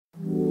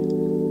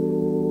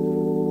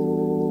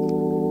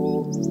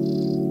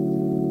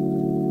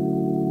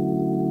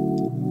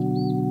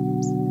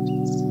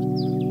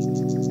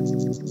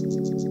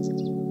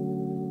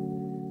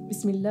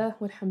الله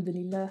والحمد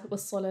لله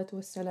والصلاة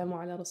والسلام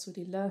على رسول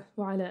الله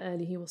وعلى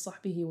آله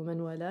وصحبه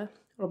ومن والاه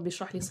رب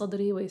اشرح لي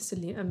صدري ويسر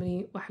لي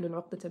أمري واحلل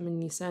عقدة من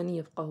لساني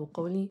يفقه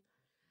قولي.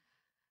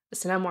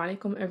 Assalamu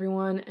alaikum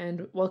everyone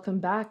and welcome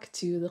back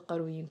to the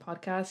Qarawiyyin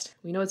Podcast.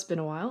 We know it's been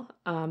a while.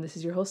 This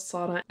is your host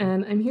Sarah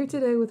and I'm here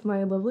today with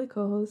my lovely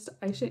co-host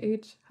Aisha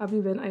H. How have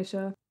you been,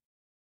 Aisha?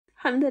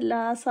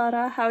 Alhamdulillah,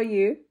 Sarah, how are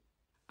you?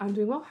 I'm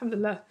doing well,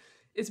 alhamdulillah.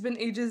 It's been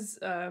ages,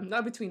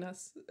 not between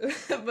us,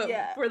 but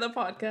for the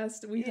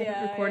podcast. We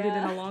haven't recorded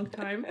in a long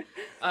time.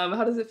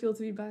 How does it feel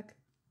to be back?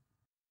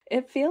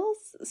 It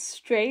feels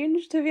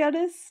strange, to be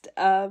honest.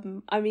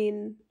 I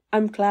mean,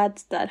 I'm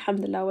glad that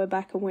alhamdulillah we're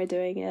back and we're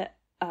doing it.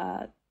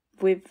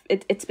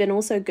 It's been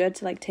also good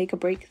to take a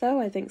break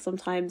though. I think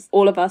sometimes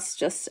all of us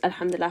just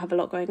alhamdulillah have a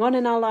lot going on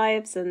in our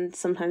lives, and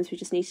sometimes we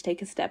just need to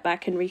take a step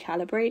back and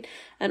recalibrate,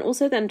 and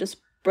also then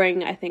just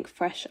bring, I think,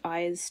 fresh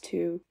eyes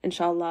to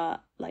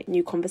inshallah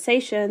new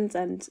conversations.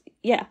 And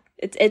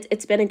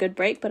it's been a good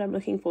break, but I'm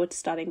looking forward to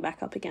starting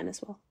back up again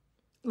as well.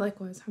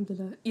 Likewise,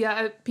 alhamdulillah.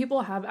 Yeah,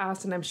 people have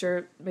asked, and I'm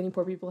sure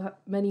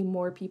many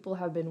more people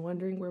have been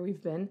wondering where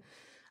we've been.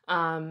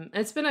 And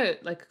it's been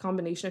a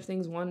combination of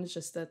things. One is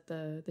just that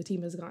the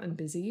team has gotten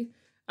busy,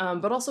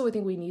 but also I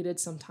think we needed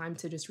some time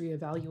to just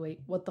reevaluate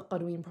what the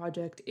Qarawiyyin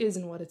Project is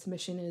and what its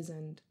mission is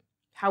and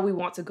how we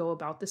want to go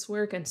about this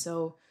work. And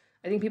so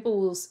I think people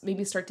will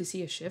maybe start to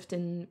see a shift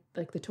in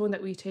the tone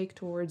that we take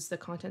towards the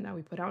content that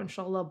we put out,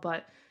 inshallah.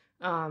 But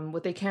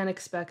what they can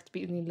expect,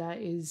 bi'idhnillah,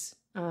 is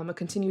a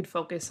continued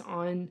focus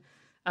on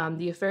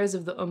the affairs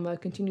of the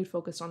Ummah, continued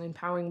focus on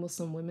empowering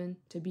Muslim women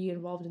to be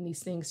involved in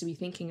these things, to be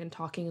thinking and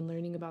talking and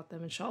learning about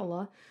them,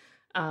 inshallah.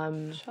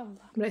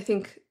 But I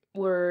think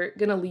we're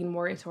going to lean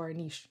more into our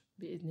niche,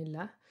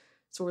 bi'idhnillah.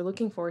 So we're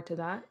looking forward to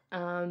that.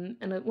 And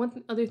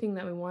one other thing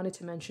that we wanted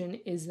to mention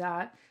is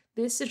that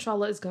this,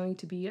 inshallah, is going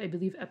to be, I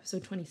believe,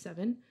 episode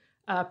 27.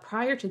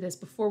 Prior to this,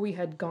 before we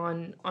had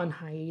gone on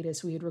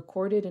hiatus, we had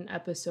recorded an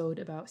episode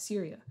about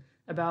Syria,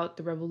 about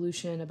the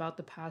revolution, about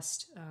the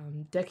past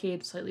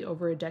decade, slightly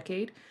over a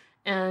decade.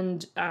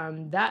 And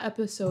that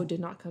episode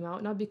did not come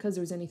out, not because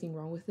there was anything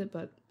wrong with it,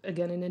 but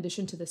again, in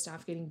addition to the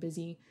staff getting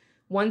busy,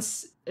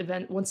 once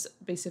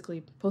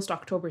basically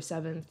post-October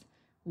 7th,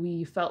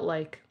 we felt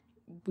like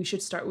we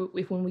should start,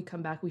 when we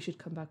come back, we should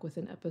come back with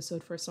an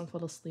episode first on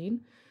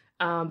Palestine.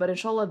 But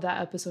inshallah, that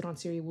episode on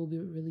Syria will be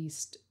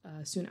released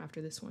soon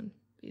after this one.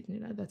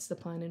 That's the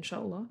plan,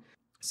 inshallah.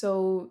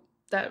 So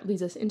that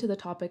leads us into the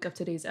topic of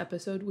today's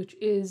episode, which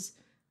is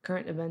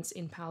current events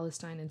in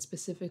Palestine and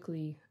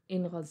specifically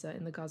in Gaza,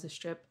 in the Gaza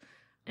Strip.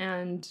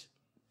 And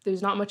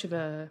there's not much of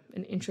an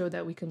intro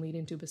that we can lead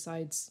into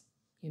besides,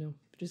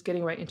 just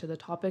getting right into the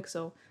topic.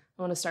 So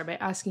I want to start by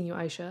asking you,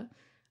 Aisha,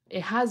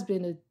 it has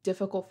been a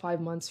difficult 5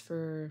 months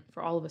for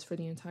all of us, for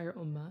the entire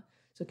Ummah.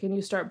 So can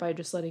you start by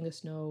just letting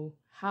us know,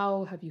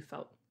 how have you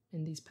felt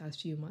in these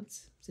past few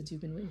months since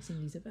you've been witnessing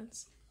these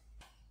events?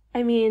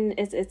 I mean,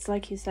 it's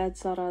like you said,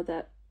 Sarah,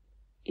 that,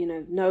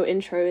 no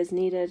intro is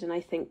needed. And I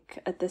think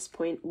at this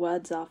point,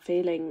 words are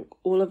failing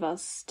all of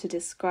us to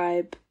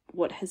describe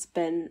what has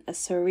been a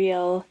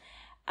surreal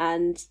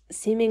and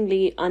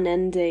seemingly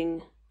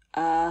unending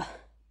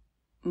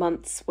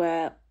months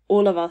where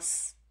all of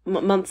us,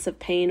 months of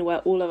pain where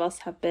all of us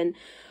have been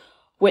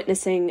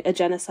witnessing a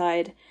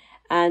genocide.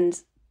 And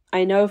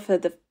I know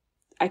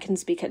I can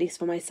speak at least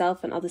for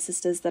myself and other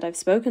sisters that I've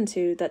spoken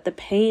to, that the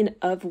pain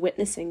of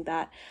witnessing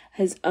that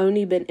has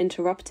only been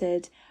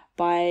interrupted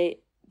by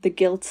the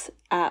guilt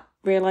at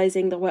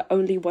realizing that we're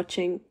only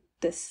watching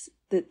this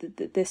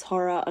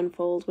horror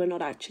unfold. We're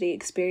not actually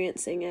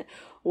experiencing it.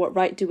 What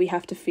right do we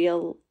have to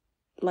feel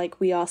like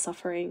we are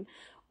suffering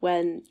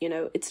when,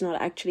 it's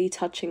not actually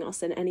touching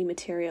us in any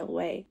material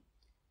way?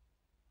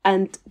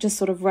 And just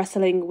sort of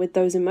wrestling with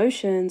those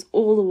emotions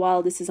all the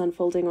while this is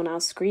unfolding on our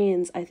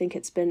screens, I think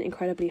it's been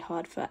incredibly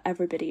hard for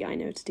everybody I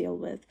know to deal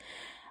with.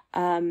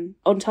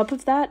 On top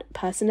of that,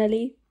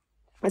 personally,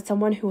 as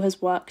someone who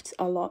has worked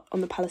a lot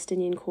on the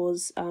Palestinian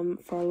cause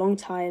for a long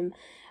time,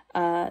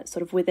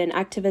 sort of within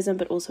activism,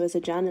 but also as a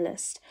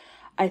journalist,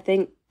 I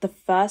think the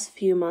first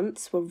few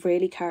months were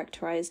really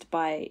characterized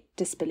by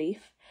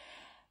disbelief,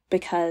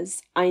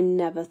 because I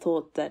never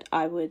thought that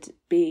I would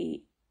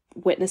be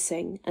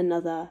witnessing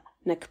another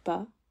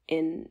Nakba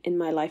in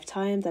my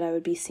lifetime, that I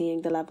would be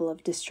seeing the level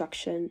of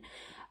destruction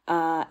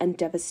and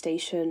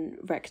devastation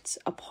wreaked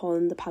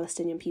upon the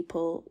Palestinian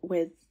people,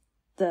 with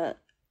the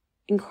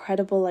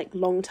incredible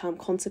long-term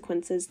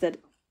consequences that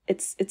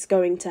it's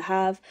going to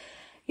have.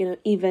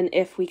 Even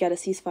if we get a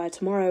ceasefire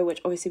tomorrow,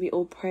 which obviously we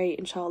all pray,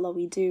 inshallah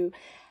we do,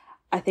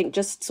 I think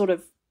just sort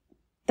of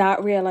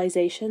that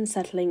realization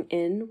settling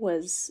in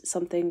was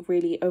something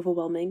really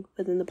overwhelming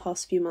within the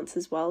past few months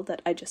as well,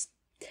 that I just,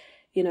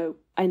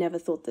 I never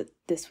thought that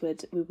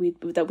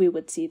we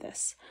would see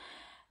this.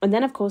 And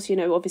then, of course,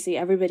 obviously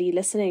everybody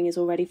listening is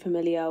already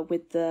familiar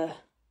with the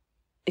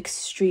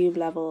extreme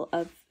level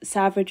of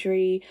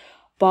savagery,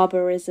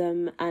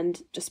 barbarism,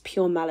 and just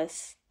pure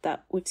malice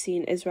that we've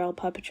seen Israel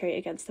perpetrate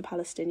against the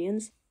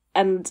Palestinians.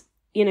 And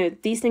you know,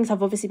 these things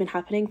have obviously been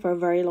happening for a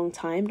very long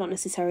time, not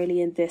necessarily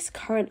in this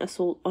current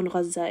assault on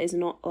Gaza is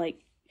not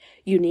like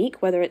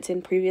unique, whether it's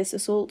in previous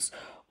assaults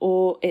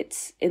or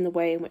it's in the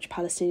way in which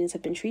Palestinians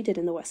have been treated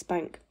in the West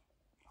Bank.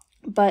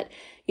 But,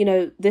 you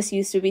know, this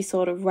used to be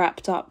sort of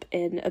wrapped up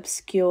in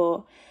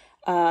obscure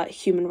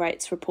human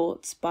rights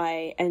reports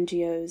by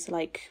NGOs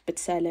like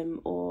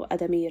B'Tselem or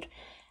Adamir.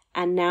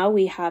 And now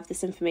we have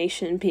this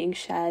information being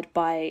shared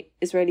by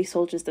Israeli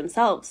soldiers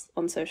themselves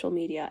on social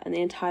media, and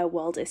the entire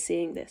world is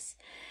seeing this.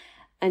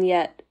 And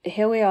yet,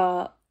 here we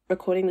are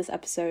recording this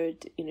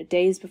episode, you know,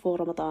 days before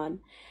Ramadan,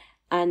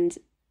 and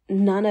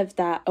none of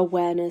that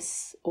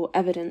awareness or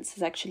evidence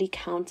has actually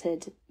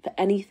counted for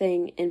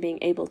anything in being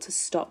able to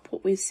stop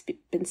what we've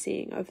been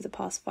seeing over the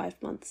past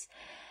 5 months.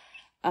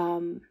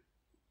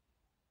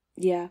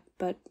 Yeah,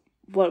 but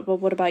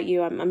what about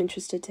you? I'm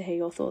interested to hear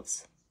your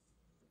thoughts.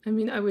 I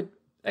mean, I would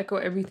echo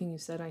everything you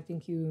said. I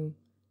think you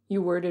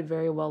worded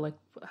very well, like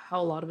how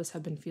a lot of us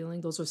have been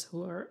feeling. Those of us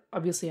who are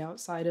obviously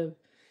outside of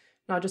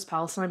not just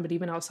Palestine, but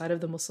even outside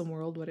of the Muslim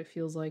world, what it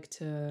feels like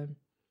to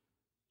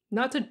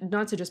not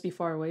to just be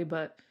far away,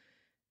 but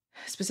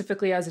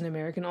specifically as an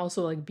American,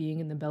 also like being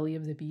in the belly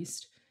of the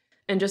beast,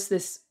 and just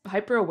this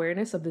hyper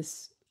awareness of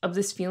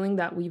this feeling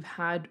that we've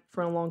had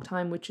for a long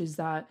time, which is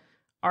that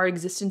our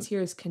existence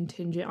here is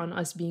contingent on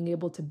us being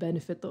able to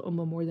benefit the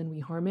ummah more than we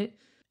harm it.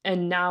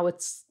 And now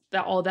it's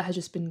that all of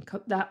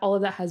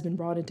that has been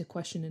brought into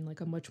question in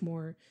like a much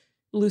more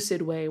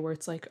lucid way, where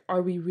it's like,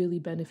 are we really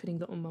benefiting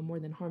the ummah more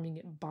than harming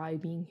it by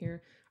being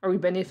here? Are we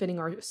benefiting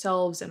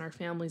ourselves and our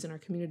families and our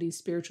communities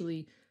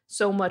spiritually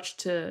so much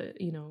to,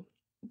 you know,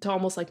 to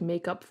almost like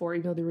make up for,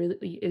 even though there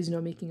really is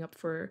no making up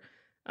for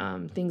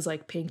things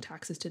like paying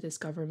taxes to this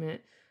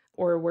government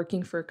or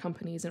working for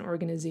companies and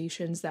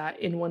organizations that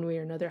in one way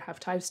or another have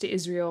ties to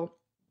Israel,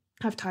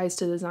 have ties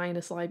to the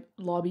Zionist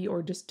lobby,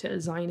 or just to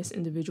Zionist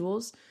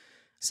individuals.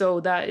 So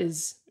that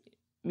is,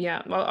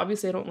 yeah, well,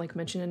 obviously I don't like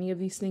mention any of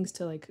these things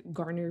to like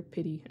garner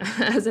pity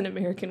as an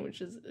American,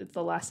 which is, it's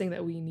the last thing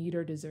that we need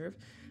or deserve.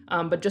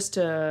 But just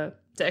to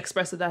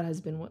express that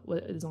has been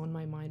what is on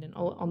my mind and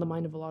on the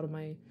mind of a lot of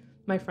my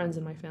friends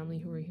and my family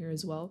who are here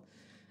as well.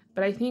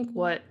 But I think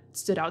what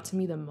stood out to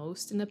me the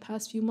most in the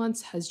past few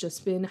months has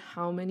just been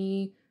how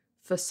many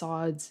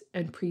facades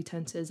and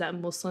pretenses that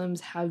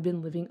Muslims have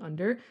been living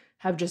under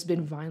have just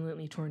been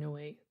violently torn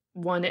away.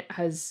 One, it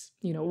has,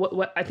 you know,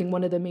 what I think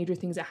one of the major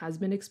things that has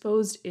been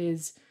exposed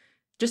is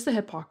just the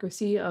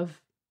hypocrisy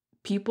of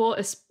people,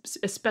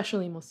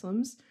 especially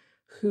Muslims,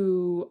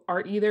 who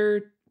are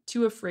either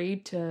too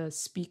afraid to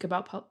speak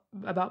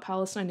about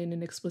Palestine in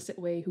an explicit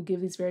way, who give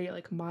these very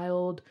like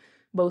mild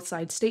both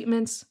side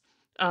statements,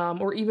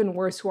 or even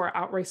worse, who are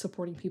outright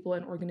supporting people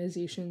and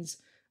organizations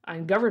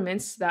and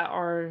governments that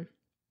are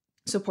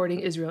supporting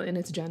Israel in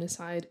its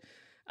genocide.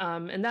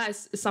 And that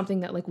is something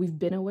that like we've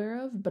been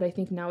aware of, but I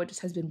think now it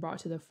just has been brought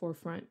to the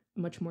forefront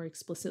much more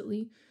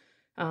explicitly.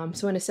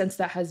 So in a sense,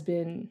 that has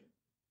been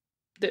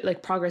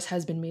like progress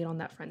has been made on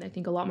that front. I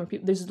think a lot more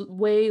people, there's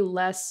way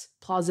less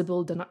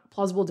plausible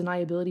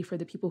deniability for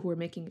the people who are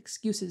making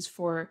excuses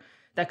for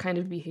that kind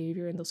of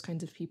behavior and those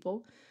kinds of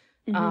people.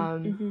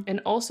 And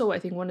also I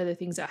think one of the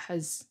things that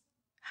has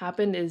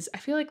happened is I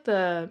feel like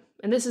and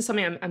this is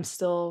something I'm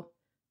still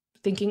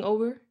thinking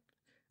over.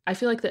 I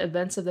feel like the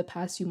events of the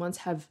past few months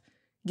have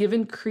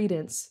given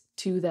credence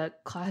to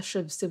that clash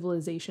of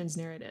civilizations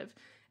narrative,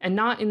 and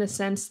not in the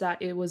sense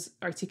that it was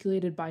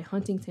articulated by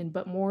Huntington,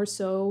 but more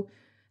so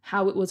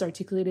how it was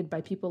articulated by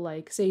people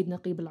like Sayyid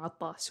Naqib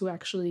al-Attas, who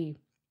actually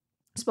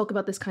spoke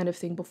about this kind of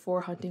thing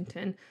before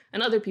Huntington,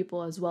 and other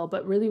people as well.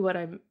 But really what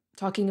I'm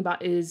talking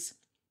about is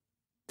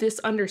this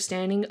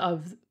understanding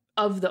of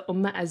the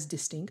ummah as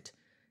distinct,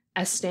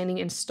 as standing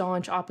in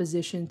staunch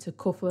opposition to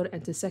kufr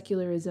and to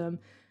secularism.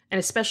 And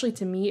especially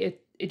to me,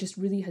 it just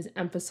really has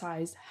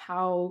emphasized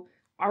how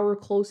our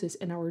closest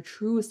and our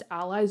truest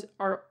allies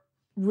are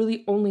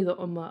really only the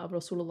ummah of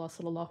Rasulullah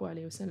sallallahu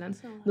alaihi wasallam.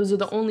 Those are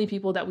the only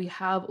people that we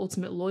have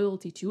ultimate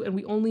loyalty to, and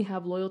we only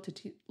have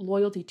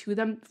loyalty to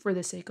them for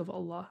the sake of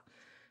Allah.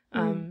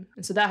 And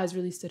so that has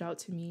really stood out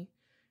to me.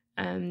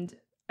 And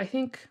I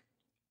think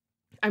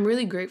I'm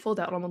really grateful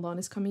that Ramadan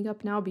is coming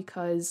up now,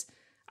 because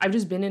I've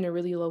just been in a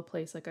really low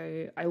place. Like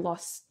I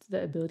lost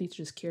the ability to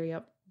just carry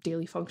out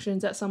daily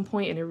functions at some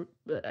point, and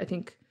I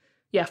think,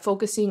 yeah,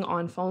 focusing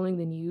on following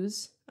the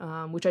news,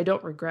 which I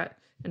don't regret,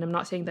 and I'm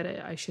not saying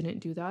that I shouldn't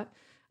do that,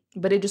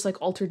 but it just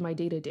like altered my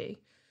day-to-day,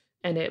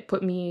 and it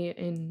put me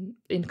in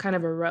kind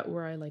of a rut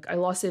where I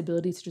lost the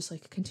ability to just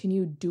like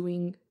continue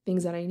doing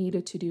things that I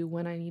needed to do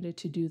when I needed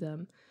to do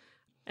them.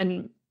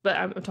 But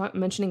I'm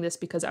mentioning this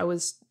because I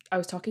was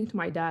talking to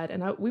my dad,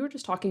 and we were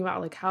just talking about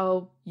like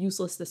how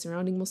useless the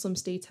surrounding Muslim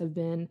states have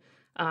been,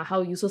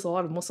 how useless a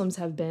lot of Muslims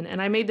have been.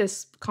 And I made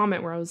this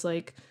comment where I was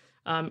like,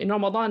 in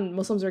Ramadan,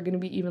 Muslims are going to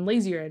be even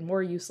lazier and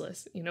more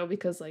useless, you know,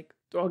 because like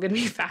they're all going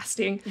to be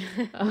fasting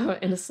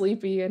and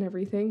sleepy and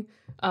everything.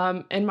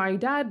 And my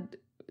dad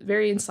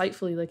very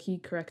insightfully, like he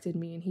corrected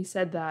me, and he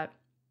said that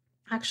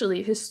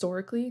actually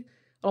historically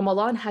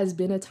Ramadan has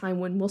been a time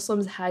when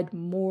Muslims had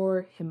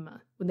more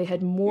himma, when they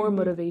had more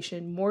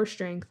motivation, more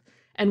strength,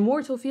 and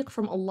more tawfiq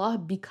from Allah,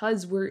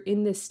 because we're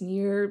in this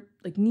near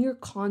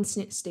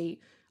constant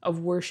state of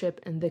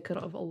worship and dhikr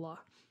of Allah.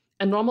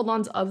 And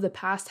Ramadans of the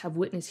past have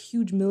witnessed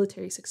huge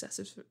military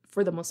successes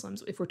for the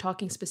Muslims, if we're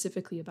talking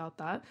specifically about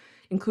that,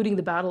 including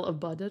the Battle of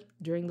Badr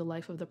during the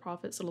life of the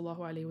Prophet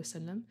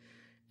ﷺ.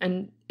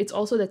 And it's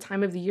also the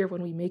time of the year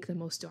when we make the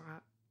most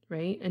dua,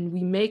 right? And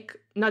we make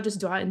not just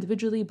dua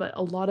individually, but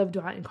a lot of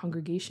dua in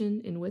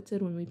congregation, in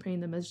witr, when we pray in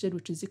the masjid,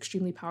 which is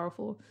extremely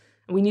powerful.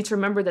 And we need to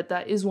remember that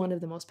that is one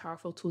of the most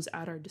powerful tools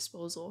at our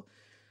disposal.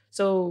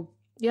 So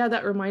yeah,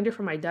 that reminder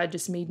from my dad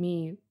just made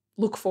me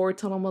look forward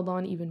to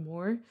Ramadan even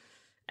more.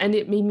 And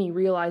it made me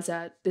realize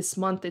that this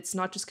month, it's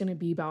not just going to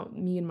be about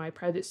me and my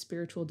private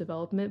spiritual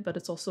development, but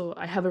it's also,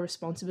 I have a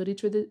responsibility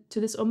to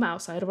this ummah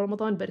outside of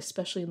Ramadan, but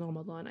especially in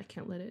Ramadan. I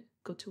can't let it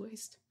go to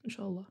waste,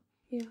 inshallah.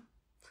 Yeah.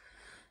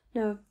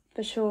 No,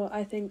 for sure.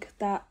 I think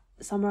that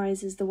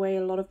summarizes the way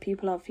a lot of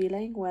people are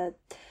feeling, where,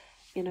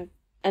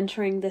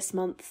 entering this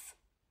month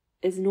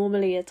is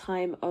normally a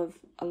time of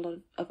a lot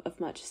of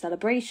much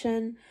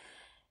celebration.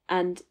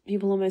 And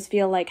people almost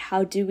feel like,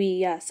 how do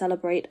we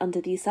celebrate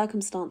under these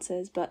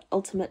circumstances? But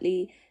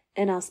ultimately,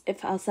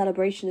 if our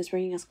celebration is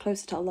bringing us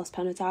closer to Allah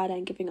subhanahu wa ta'ala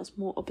and giving us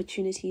more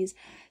opportunities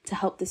to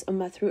help this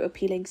ummah through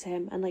appealing to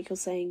Him, and like you're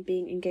saying,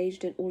 being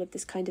engaged in all of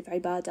this kind of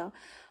ibadah,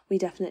 we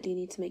definitely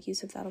need to make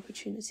use of that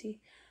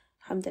opportunity.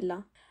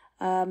 Alhamdulillah.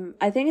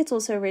 I think it's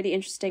also really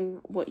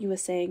interesting what you were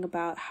saying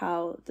about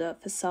how the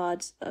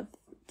facade of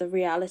the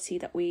reality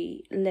that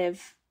we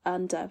live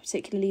under,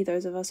 particularly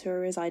those of us who are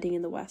residing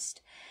in the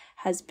West,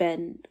 has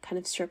been kind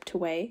of stripped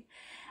away.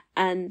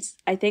 And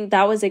I think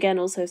that was, again,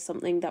 also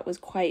something that was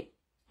quite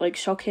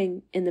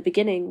shocking in the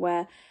beginning,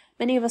 where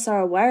many of us are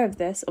aware of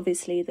this,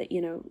 obviously, that,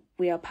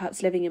 we are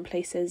perhaps living in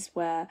places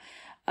where,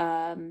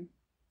 the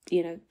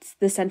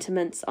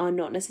sentiments are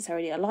not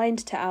necessarily aligned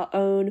to our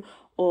own,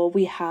 or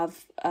we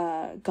have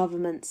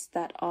governments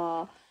that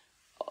are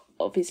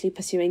obviously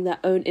pursuing their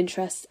own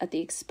interests at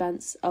the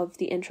expense of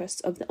the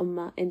interests of the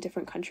ummah in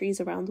different countries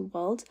around the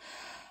world.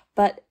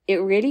 But it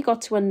really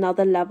got to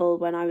another level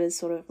when I was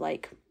sort of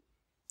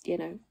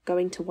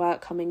going to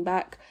work, coming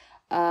back,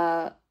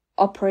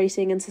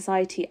 operating in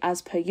society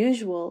as per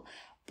usual,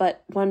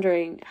 but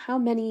wondering how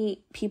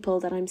many people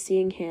that I'm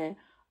seeing here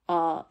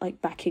are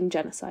backing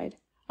genocide,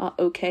 are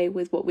okay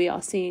with what we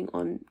are seeing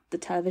on the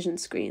television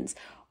screens,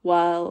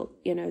 while,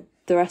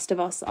 the rest of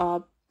us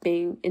are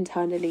being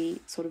internally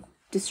sort of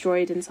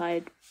destroyed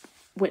inside,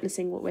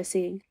 witnessing what we're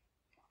seeing.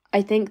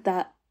 I think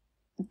that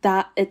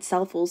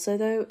itself also,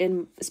 though,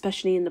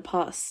 especially in the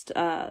past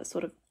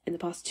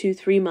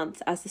 2-3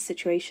 months, as the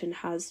situation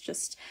has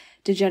just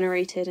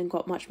degenerated and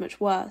got much, much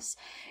worse,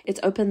 it's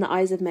opened the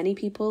eyes of many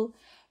people,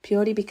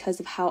 purely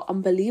because of how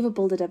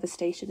unbelievable the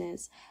devastation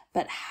is,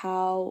 but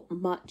how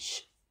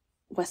much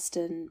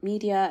Western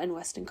media and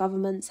Western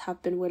governments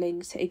have been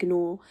willing to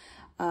ignore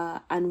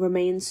and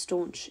remain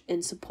staunch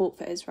in support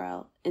for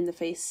Israel in the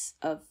face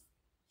of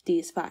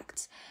these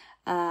facts.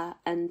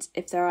 And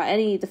if there are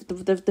any,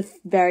 the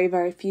very,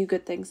 very few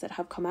good things that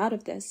have come out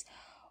of this,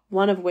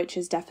 one of which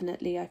is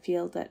definitely, I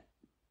feel, that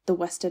the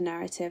Western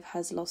narrative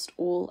has lost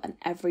all and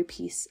every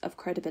piece of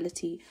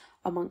credibility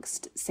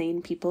amongst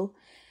sane people,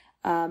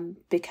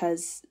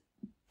 because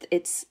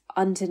it's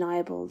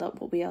undeniable that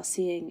what we are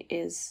seeing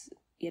is,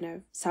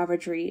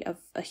 savagery of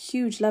a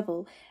huge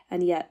level,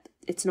 and yet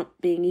it's not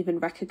being even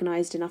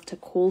recognized enough to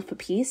call for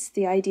peace.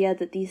 The idea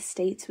that these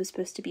states were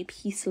supposed to be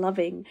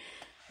peace-loving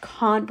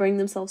can't bring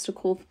themselves to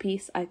call for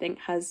peace, I think,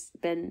 has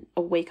been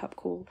a wake-up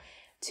call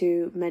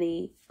to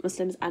many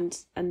Muslims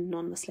and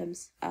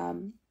non-Muslims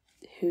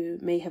who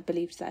may have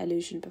believed that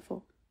illusion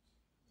before.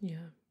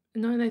 Yeah.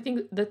 No, and I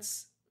think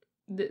this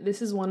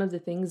is one of the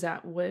things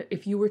that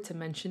if you were to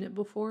mention it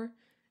before,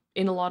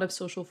 in a lot of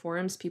social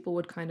forums, people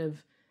would kind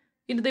of,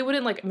 they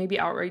wouldn't maybe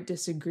outright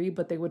disagree,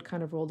 but they would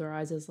kind of roll their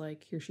eyes as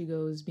here she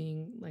goes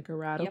being a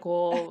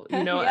radical,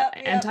 yep.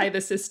 anti the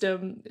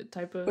system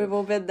type of. We've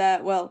all been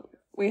there. Well,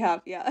 we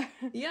have, yeah.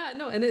 Yeah,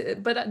 no,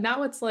 but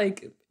now it's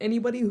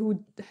anybody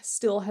who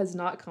still has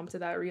not come to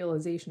that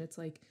realization, it's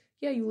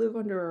yeah, you live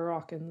under a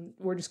rock and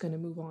we're just going to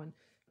move on.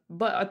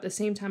 But at the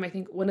same time, I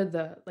think one of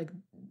the,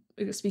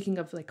 speaking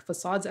of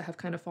facades that have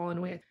kind of fallen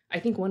away, I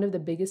think one of the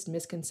biggest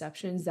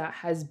misconceptions that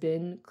has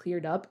been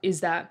cleared up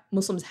is that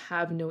Muslims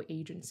have no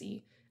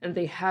agency and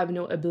they have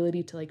no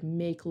ability to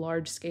make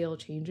large scale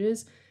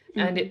changes. Mm-hmm.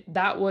 And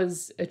that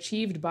was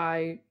achieved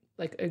by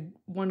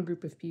one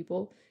group of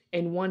people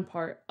in one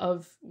part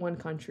of one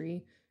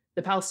country.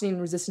 The Palestinian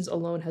resistance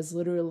alone has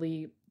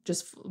literally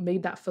just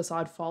made that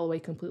facade fall away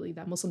completely,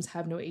 that Muslims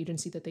have no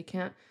agency, that they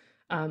can't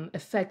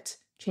affect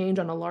change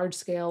on a large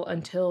scale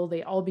until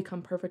they all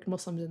become perfect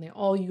Muslims and they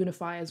all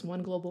unify as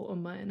one global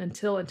ummah. And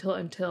until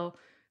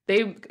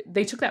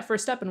they took that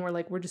first step and were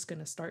we're just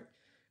going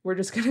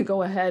to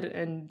go ahead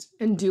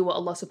and do what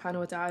Allah subhanahu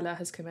wa ta'ala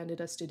has commanded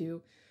us to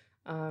do.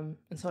 And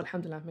so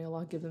alhamdulillah, may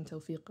Allah give them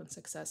tawfiq and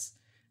success.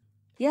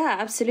 Yeah,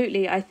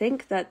 absolutely. I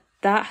think that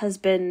has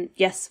been,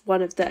 yes,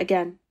 one of the,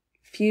 again,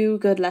 few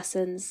good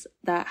lessons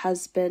that Allah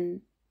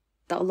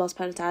subhanahu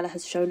wa ta'ala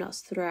has shown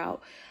us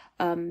throughout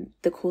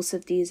the course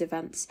of these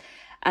events.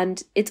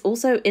 And it's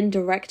also in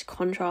direct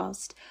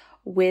contrast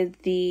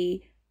with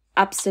the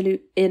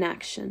absolute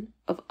inaction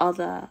of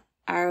other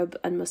Arab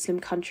and Muslim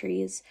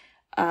countries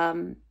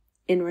in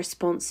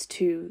response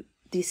to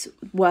this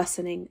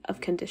worsening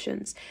of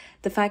conditions.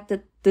 The fact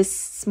that this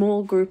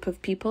small group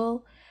of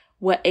people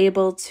were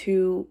able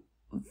to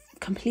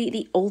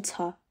completely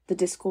alter the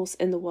discourse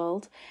in the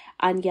world,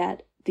 and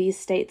yet these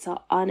states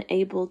are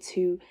unable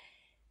to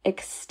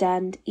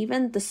extend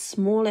even the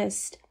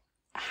smallest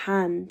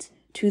hand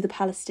to the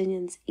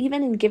Palestinians,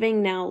 even in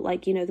giving now,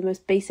 like, you know, the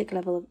most basic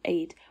level of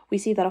aid. We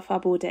see that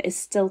Rafah border is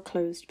still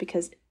closed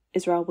because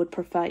Israel would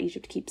prefer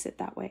Egypt keeps it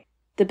that way.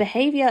 The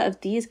behavior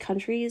of these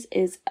countries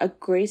is a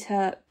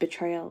greater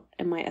betrayal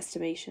in my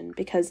estimation,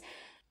 because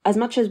as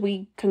much as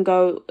we can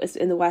go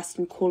in the West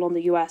and call on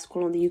the US,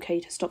 call on the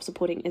UK to stop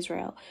supporting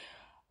Israel,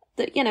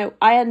 that, you know,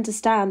 I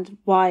understand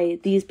why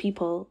these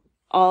people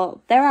are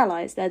their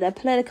allies. They're their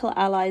political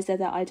allies, they're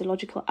their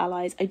ideological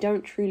allies. I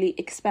don't truly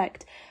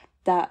expect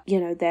that,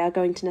 you know, they are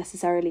going to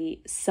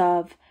necessarily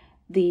serve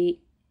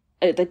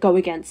that go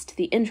against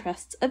the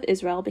interests of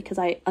Israel, because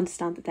I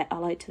understand that they're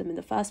allied to them in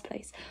the first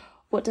place.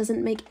 What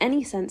doesn't make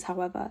any sense,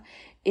 however,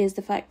 is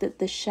the fact that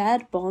the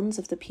shared bonds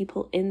of the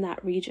people in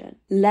that region,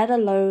 let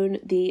alone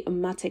the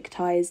ummatic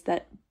ties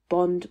that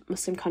bond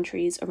Muslim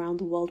countries around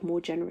the world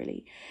more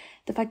generally,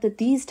 the fact that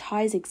these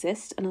ties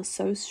exist and are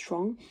so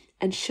strong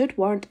and should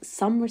warrant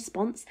some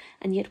response,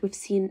 and yet we've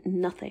seen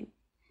nothing.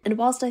 And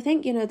whilst I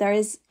think, you know, there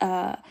is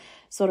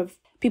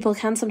people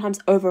can sometimes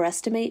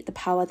overestimate the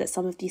power that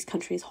some of these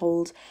countries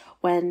hold,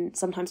 when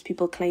sometimes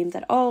people claim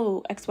that,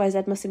 oh,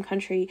 XYZ Muslim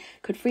country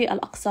could free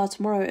Al-Aqsa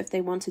tomorrow if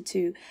they wanted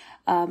to,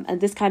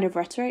 and this kind of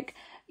rhetoric,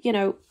 you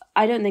know,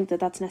 I don't think that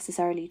that's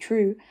necessarily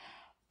true.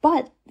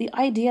 But the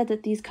idea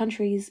that these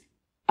countries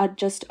are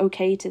just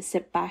okay to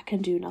sit back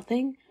and do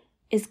nothing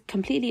is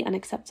completely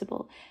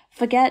unacceptable.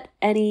 Forget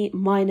any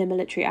minor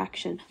military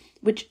action,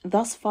 which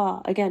thus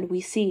far, again,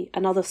 we see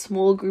another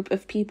small group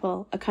of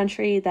people, a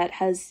country that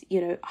has, you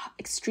know,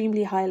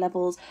 extremely high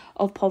levels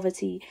of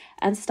poverty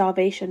and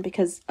starvation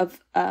because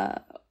of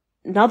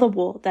another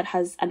war that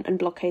has, and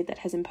blockade that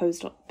has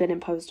been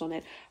imposed on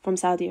it from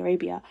Saudi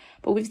Arabia.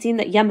 But we've seen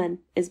that Yemen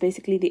is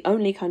basically the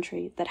only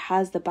country that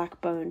has the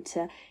backbone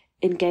to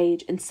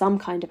engage in some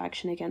kind of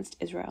action against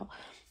Israel.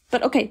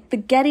 But okay,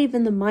 forget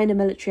even the minor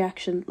military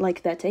action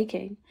like they're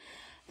taking.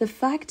 The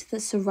fact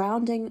that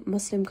surrounding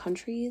Muslim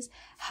countries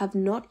have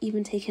not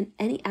even taken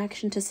any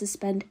action to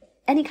suspend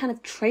any kind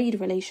of trade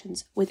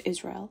relations with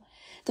Israel.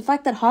 The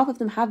fact that half of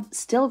them have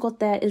still got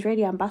their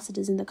Israeli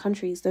ambassadors in the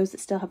countries, those that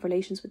still have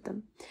relations with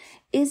them,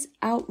 is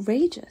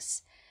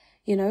outrageous.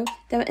 You know,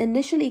 there were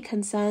initially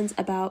concerns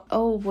about,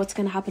 oh, what's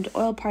going to happen to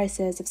oil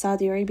prices if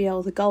Saudi Arabia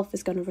or the Gulf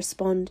is going to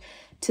respond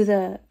to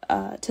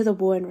the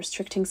war and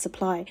restricting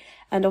supply.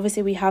 And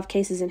obviously we have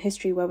cases in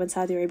history where when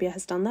Saudi Arabia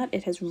has done that,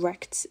 it has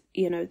wrecked,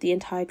 you know, the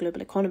entire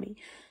global economy.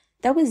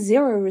 There was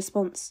zero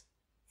response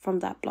from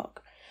that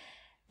bloc.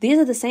 These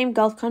are the same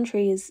Gulf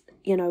countries,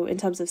 you know, in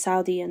terms of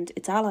Saudi and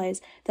its allies,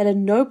 that had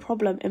no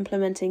problem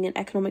implementing an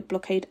economic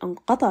blockade on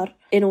Qatar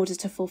in order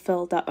to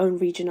fulfill their own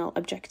regional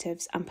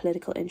objectives and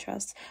political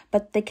interests.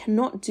 But they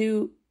cannot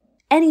do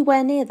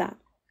anywhere near that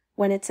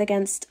when it's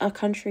against a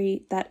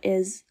country that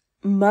is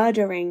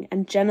murdering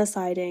and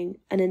genociding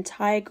an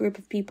entire group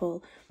of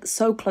people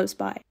so close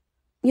by.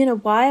 You know,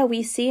 why are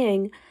we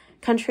seeing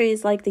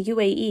countries like the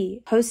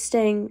UAE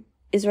hosting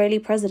Israeli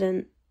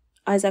President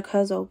Isaac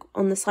Herzog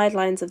on the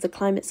sidelines of the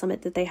climate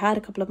summit that they had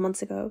a couple of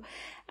months ago,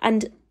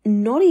 and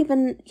not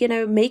even, you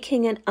know,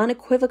 making an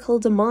unequivocal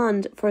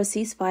demand for a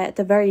ceasefire at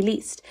the very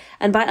least?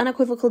 And by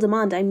unequivocal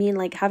demand, I mean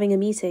like having a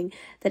meeting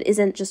that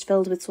isn't just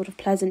filled with sort of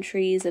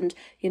pleasantries and,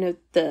 you know,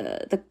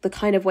 the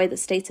kind of way that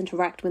states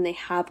interact when they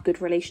have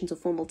good relations or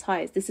formal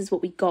ties. This is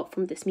what we got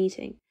from this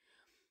meeting.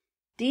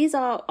 These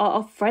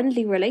are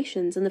friendly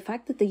relations, and the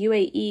fact that the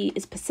UAE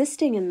is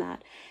persisting in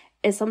that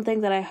is something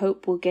that I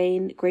hope will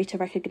gain greater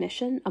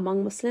recognition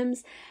among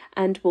Muslims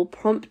and will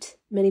prompt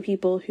many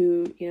people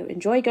who, you know,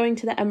 enjoy going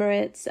to the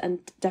Emirates, and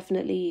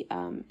definitely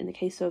in the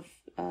case of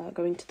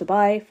going to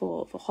Dubai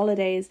for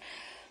holidays,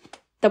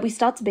 that we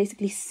start to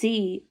basically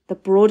see the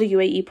broader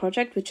UAE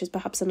project, which is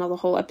perhaps another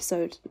whole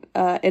episode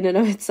in and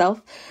of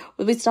itself.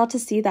 We start to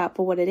see that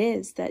for what it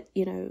is, that,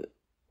 you know,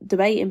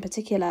 Dubai in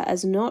particular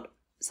as not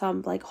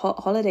some like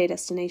holiday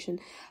destination,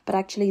 but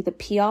actually the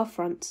PR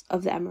front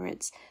of the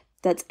Emirates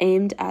that's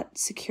aimed at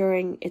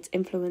securing its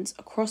influence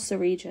across the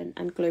region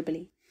and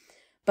globally.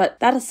 But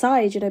that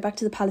aside, you know, back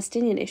to the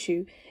Palestinian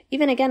issue,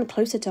 even again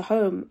closer to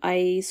home,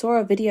 I saw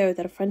a video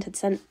that a friend had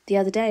sent the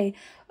other day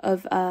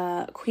of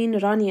Queen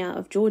Rania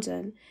of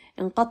Jordan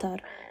in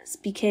Qatar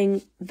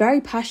speaking very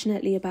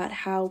passionately about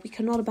how we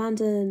cannot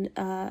abandon,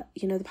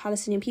 you know, the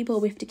Palestinian people.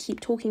 We have to keep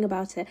talking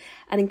about it,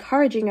 and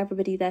encouraging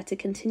everybody there to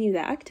continue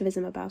their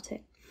activism about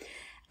it.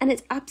 And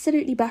it's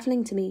absolutely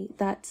baffling to me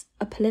that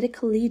a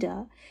political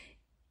leader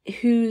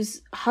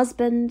whose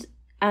husband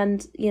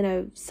and,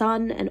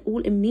 son and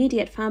all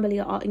immediate family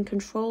are in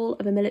control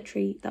of a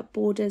military that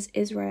borders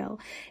Israel,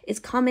 is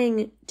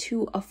coming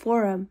to a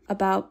forum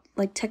about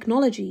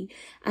technology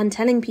and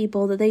telling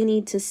people that they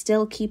need to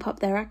still keep up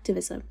their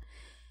activism.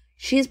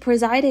 She is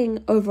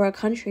presiding over a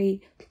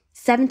country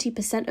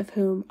 70% of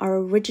whom are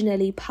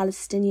originally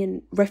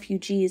Palestinian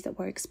refugees that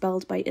were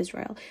expelled by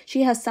Israel.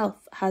 She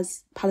herself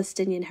has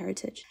Palestinian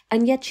heritage.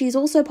 And yet she's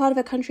also part of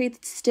a country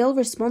that's still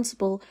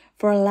responsible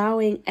for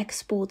allowing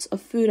exports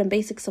of food and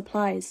basic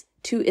supplies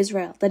to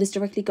Israel that is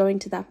directly going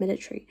to that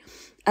military,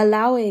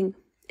 allowing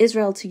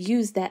Israel to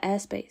use their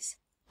airspace.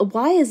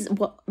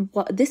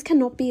 This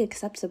cannot be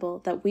acceptable,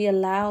 that we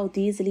allow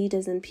these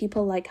leaders and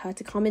people like her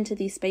to come into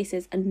these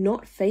spaces and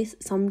not face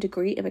some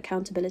degree of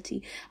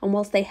accountability. And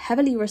whilst they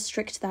heavily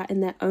restrict that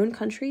in their own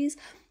countries,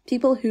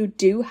 people who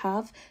do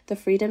have the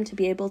freedom to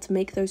be able to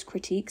make those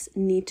critiques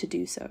need to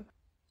do so.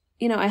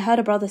 I heard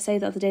a brother say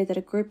the other day that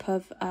a group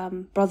of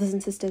brothers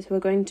and sisters who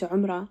were going to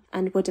Umrah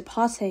and were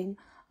departing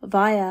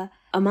via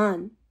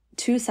Amman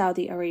to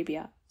Saudi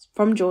Arabia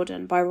from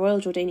Jordan by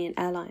Royal Jordanian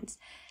Airlines,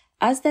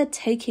 as they're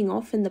taking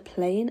off in the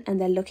plane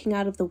and they're looking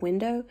out of the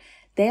window,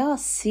 they are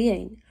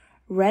seeing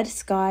red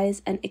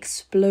skies and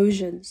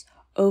explosions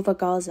over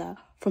Gaza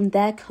from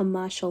their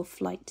commercial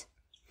flight.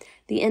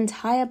 The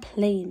entire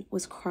plane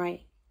was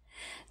crying.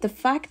 The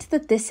fact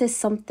that this is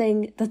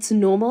something that's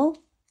normal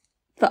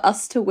for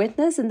us to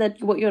witness, and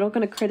that what you're not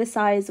going to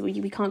criticize,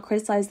 we can't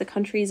criticize the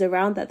countries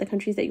around that, the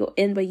countries that you're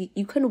in, but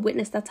you can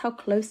witness that's how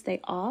close they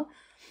are,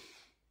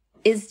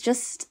 is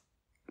just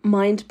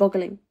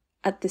mind-boggling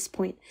at this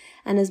point.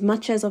 And as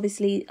much as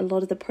obviously a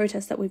lot of the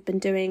protests that we've been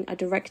doing are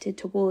directed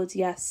towards,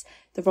 yes,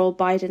 the role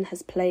Biden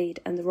has played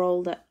and the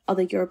role that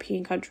other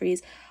European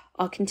countries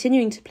are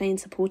continuing to play in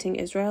supporting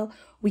Israel,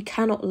 we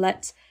cannot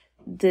let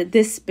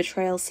this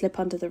betrayal slip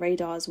under the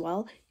radar as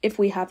well, if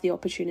we have the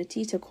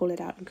opportunity to call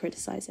it out and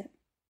criticize it.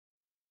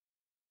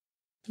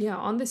 Yeah,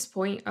 on this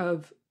point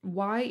of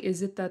why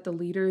is it that the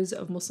leaders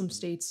of Muslim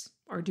states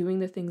are doing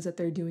the things that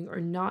they're doing or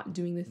not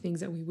doing the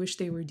things that we wish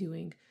they were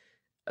doing,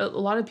 a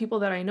lot of people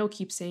that I know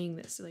keep saying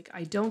this.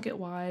 I don't get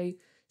why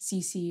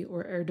Sisi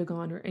or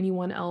Erdogan or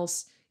anyone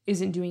else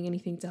isn't doing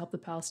anything to help the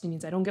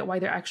Palestinians. I don't get why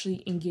they're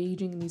actually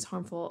engaging in these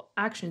harmful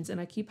actions.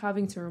 And I keep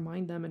having to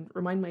remind them and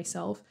remind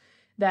myself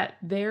that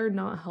they're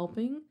not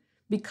helping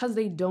because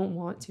they don't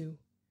want to.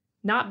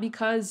 Not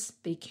because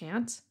they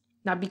can't,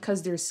 not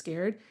because they're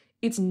scared.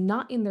 It's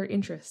not in their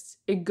interests.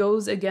 It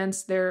goes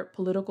against their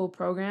political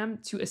program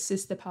to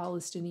assist the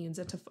Palestinians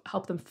and to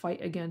help them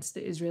fight against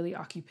the Israeli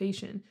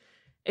occupation.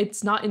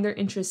 It's not in their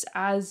interests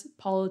as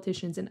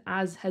politicians and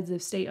as heads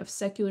of state of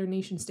secular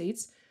nation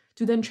states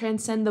to then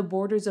transcend the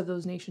borders of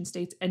those nation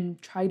states and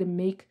try to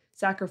make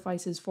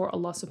sacrifices for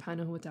Allah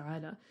subhanahu wa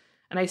ta'ala.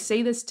 And I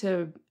say this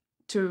to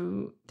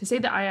say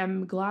that I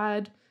am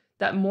glad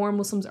that more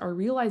Muslims are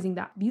realizing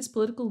that these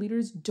political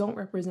leaders don't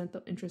represent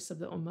the interests of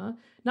the Ummah,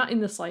 not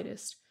in the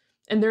slightest.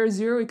 And there are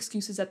zero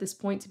excuses at this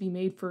point to be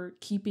made for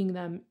keeping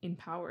them in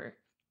power.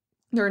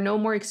 There are no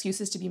more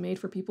excuses to be made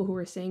for people who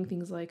are saying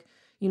things like,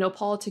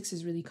 politics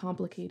is really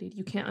complicated.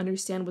 You can't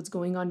understand what's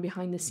going on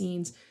behind the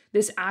scenes.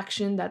 This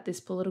action that this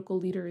political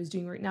leader is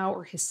doing right now,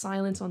 or his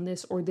silence on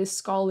this, or this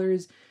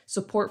scholar's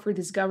support for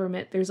this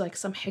government, there's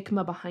some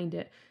hikmah behind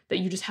it that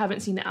you just haven't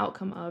seen the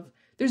outcome of.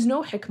 There's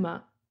no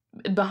hikmah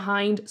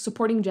behind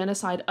supporting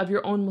genocide of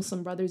your own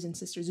Muslim brothers and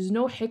sisters. There's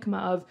no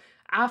hikmah of,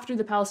 after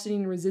the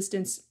Palestinian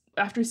resistance,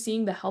 after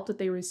seeing the help that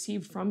they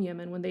received from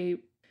Yemen, when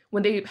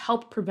they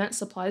helped prevent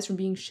supplies from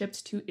being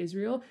shipped to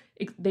Israel,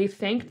 they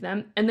thanked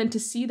them. And then to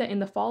see that in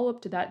the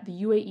follow-up to that,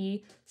 the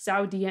UAE,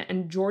 Saudi,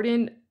 and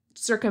Jordan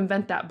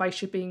circumvent that by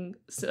shipping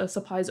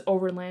supplies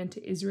overland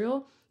to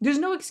Israel, there's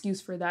no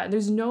excuse for that.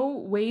 There's no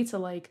way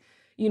to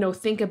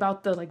think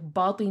about the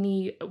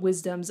batini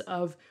wisdoms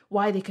of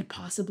why they could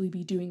possibly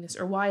be doing this,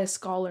 or why a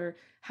scholar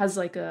has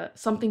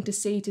something to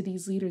say to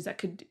these leaders that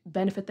could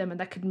benefit them and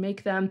that could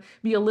make them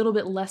be a little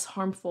bit less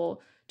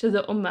harmful to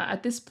the Ummah.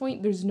 At this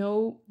point,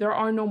 there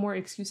are no more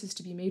excuses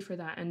to be made for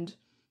that. And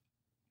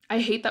I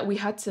hate that we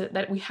had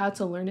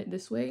to learn it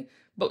this way,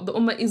 but the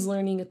Ummah is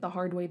learning it the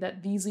hard way,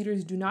 that these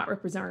leaders do not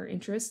represent our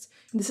interests.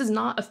 And this is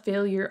not a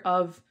failure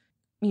of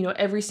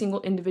every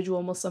single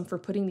individual Muslim for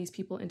putting these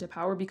people into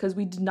power, because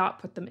we did not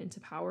put them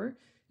into power.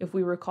 If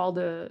we recall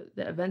the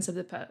events of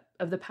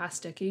the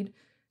past decade,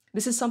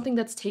 this is something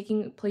that's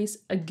taking place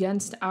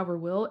against our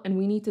will, and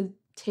we need to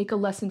take a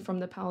lesson from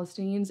the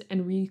Palestinians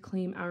and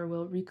reclaim our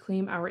will,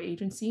 reclaim our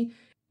agency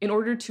in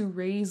order to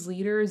raise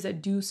leaders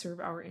that do serve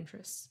our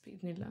interests.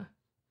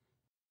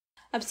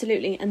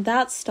 Absolutely. And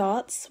that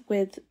starts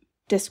with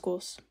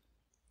discourse,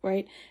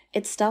 right?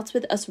 It starts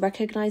with us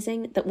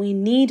recognizing that we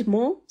need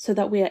more so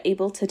that we are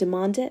able to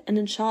demand it, and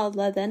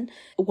inshallah then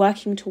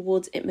working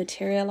towards it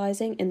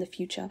materializing in the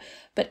future.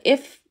 But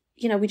if,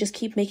 we just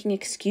keep making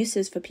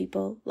excuses for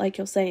people, like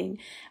you're saying,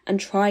 and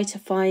try to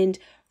find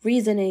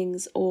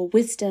reasonings or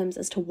wisdoms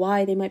as to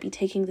why they might be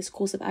taking this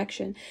course of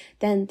action,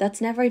 then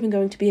that's never even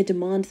going to be a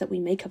demand that we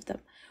make of them.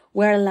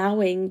 We're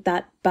allowing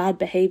that bad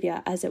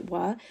behavior, as it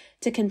were,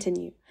 to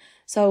continue.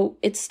 So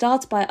it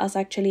starts by us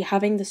actually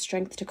having the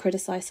strength to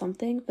criticize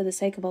something for the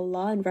sake of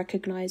Allah and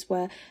recognize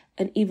where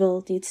an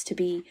evil needs to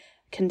be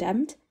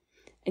condemned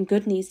and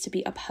good needs to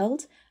be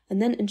upheld.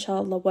 And then,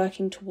 inshallah,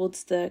 working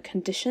towards the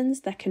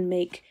conditions that can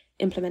make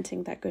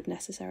implementing that good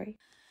necessary.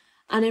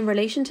 And in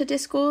relation to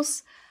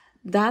discourse,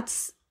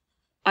 that's,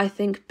 I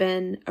think,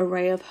 been a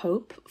ray of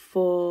hope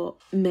for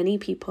many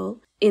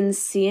people in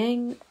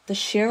seeing the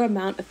sheer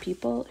amount of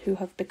people who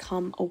have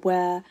become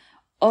aware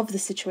of the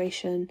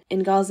situation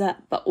in Gaza,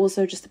 but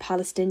also just the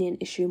Palestinian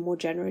issue more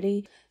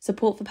generally.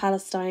 Support for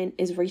Palestine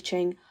is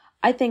reaching,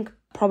 I think,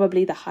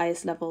 probably the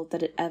highest level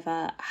that it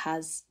ever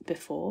has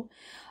before.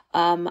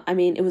 I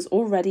mean, it was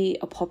already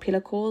a popular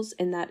cause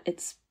in that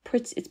it's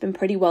been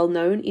pretty well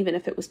known, even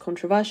if it was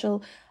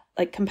controversial,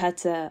 like compared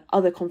to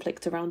other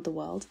conflicts around the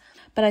world.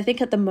 But I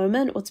think at the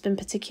moment, what's been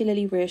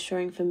particularly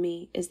reassuring for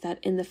me is that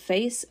in the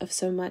face of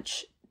so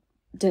much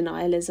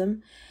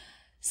denialism,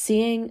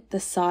 seeing the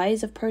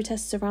size of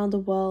protests around the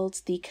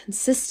world, the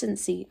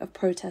consistency of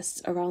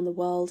protests around the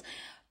world,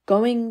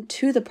 going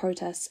to the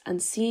protests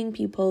and seeing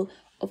people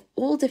of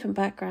all different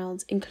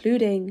backgrounds,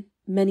 including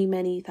many,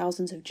 many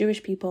thousands of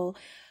Jewish people,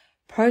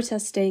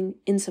 protesting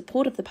in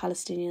support of the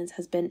Palestinians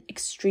has been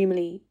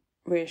extremely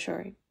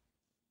reassuring.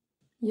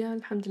 Yeah,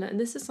 alhamdulillah. And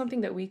this is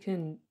something that we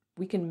can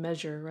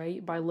measure,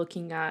 right? By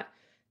looking at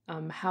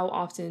how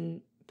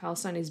often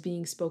Palestine is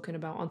being spoken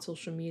about on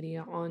social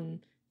media,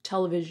 on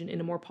television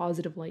in a more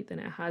positive light than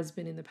it has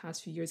been in the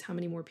past few years. How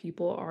many more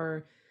people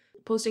are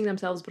posting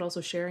themselves, but also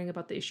sharing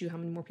about the issue? How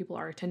many more people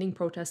are attending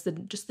protests?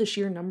 Just the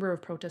sheer number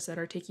of protests that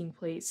are taking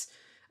place,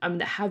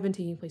 that have been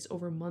taking place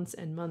over months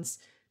and months.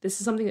 This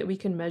is something that we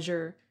can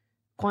measure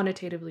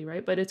quantitatively,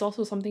 right? But it's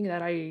also something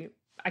that I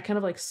kind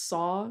of like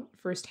saw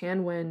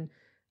firsthand when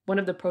one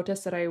of the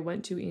protests that I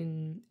went to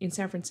in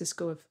San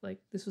Francisco,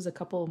 this was a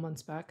couple of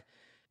months back,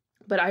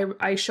 but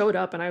I showed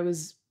up and I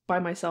was by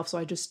myself, so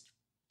I just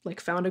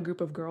found a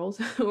group of girls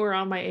who were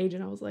on my age,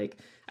 and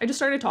I just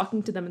started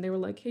talking to them, and they were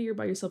like, hey, you're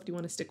by yourself, do you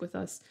want to stick with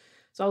us?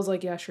 So I was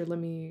like, yeah, sure, let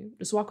me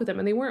just walk with them.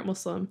 And they weren't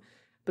Muslim,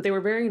 but they were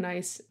very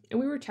nice,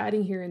 and we were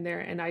chatting here and there,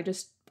 and I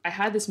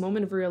had this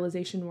moment of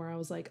realization where I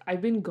was like,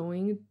 I've been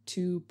going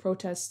to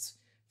protests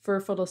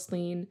for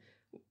Palestine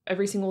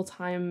every single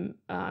time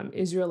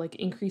Israel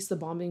increased the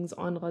bombings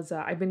on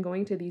Gaza. I've been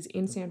going to these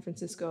in San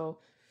Francisco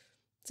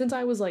since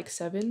I was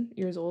 7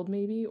 years old,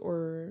 maybe,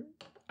 or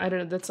I don't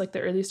know. That's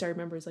the earliest I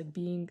remember is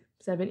being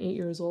 7, 8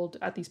 years old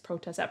at these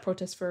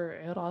protests for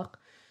Iraq,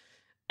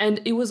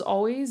 and it was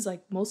always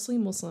mostly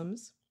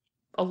Muslims,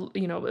 a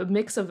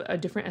mix of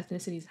different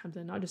ethnicities,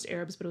 not just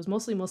Arabs, but it was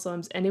mostly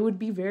Muslims. And it would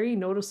be very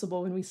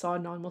noticeable when we saw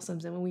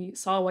non-Muslims and when we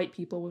saw white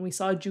people, when we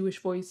saw a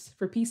Jewish Voice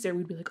for Peace there,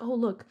 we'd be like, oh,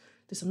 look,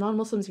 there's some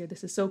non-Muslims here.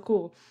 This is so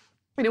cool.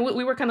 And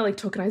we were kind of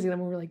tokenizing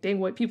them. We were like, dang,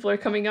 white people are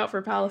coming out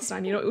for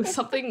Palestine. It was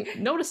something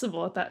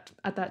noticeable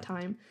at that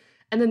time.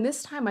 And then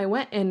this time I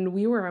went and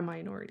we were a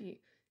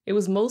minority. It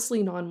was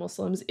mostly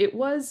non-Muslims. It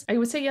was, I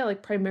would say, yeah,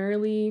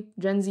 primarily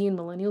Gen Z and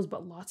millennials,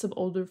 but lots of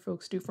older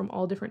folks too, from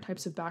all different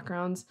types of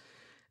backgrounds.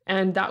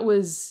 And it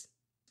was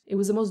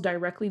the most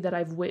directly that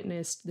I've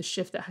witnessed the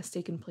shift that has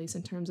taken place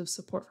in terms of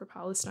support for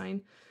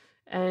Palestine.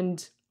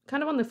 And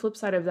kind of on the flip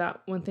side of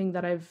that, one thing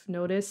that I've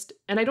noticed,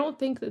 and I don't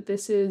think,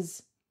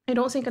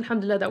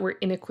 alhamdulillah, that we're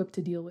inequipped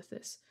to deal with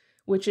this,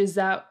 which is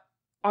that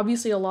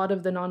obviously a lot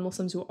of the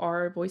non-Muslims who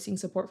are voicing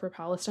support for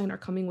Palestine are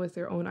coming with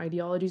their own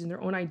ideologies and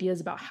their own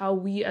ideas about how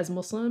we as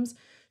Muslims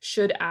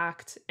should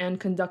act and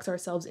conduct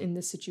ourselves in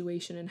this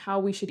situation, and how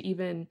we should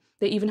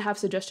they even have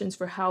suggestions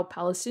for how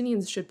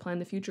Palestinians should plan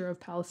the future of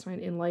Palestine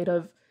in light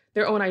of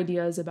their own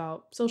ideas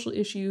about social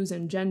issues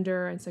and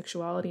gender and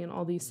sexuality and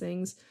all these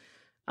things.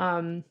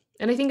 And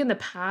I think in the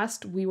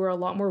past, we were a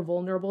lot more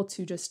vulnerable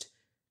to just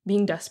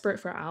being desperate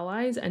for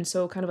allies. And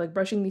so kind of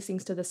brushing these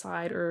things to the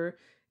side, or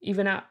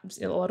even a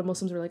lot of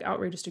Muslims were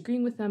outright just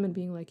agreeing with them and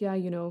being like, yeah,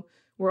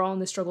 we're all in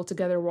this struggle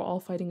together. We're all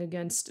fighting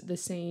against the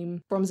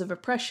same forms of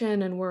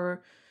oppression, and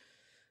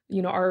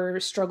our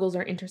struggles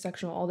are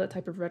intersectional, all that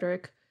type of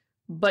rhetoric.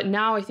 But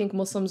now I think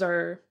Muslims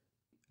are,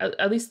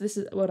 at least this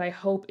is what I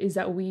hope, is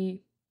that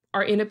we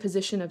are in a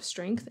position of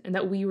strength, and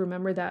that we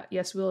remember that,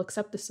 yes, we'll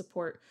accept the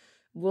support.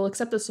 We'll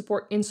accept the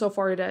support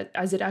insofar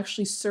as it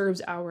actually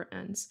serves our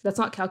ends. That's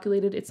not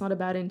calculated. It's not a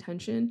bad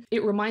intention.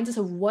 It reminds us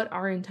of what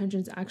our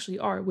intentions actually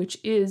are, which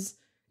is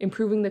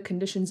improving the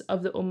conditions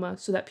of the Ummah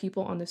so that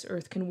people on this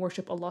earth can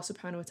worship Allah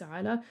subhanahu wa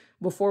ta'ala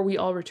before we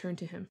all return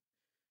to Him.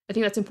 I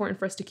think that's important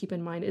for us to keep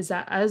in mind, is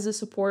that as the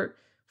support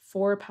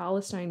for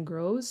Palestine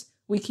grows,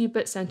 we keep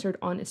it centered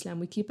on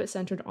Islam. We keep it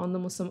centered on the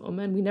Muslim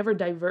Ummah, and we never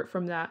divert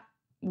from that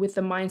with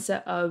the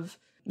mindset of,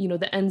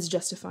 the ends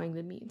justifying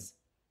the means,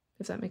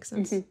 if that makes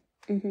sense. Mm-hmm.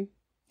 Mm-hmm.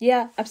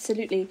 Yeah,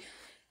 absolutely.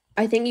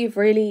 I think you've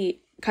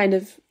really kind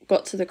of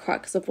got to the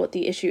crux of what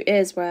the issue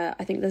is, where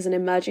I think there's an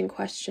emerging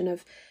question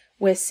of,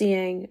 we're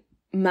seeing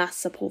mass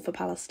support for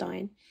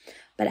Palestine,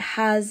 but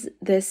has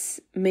this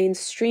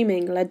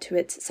mainstreaming led to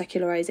its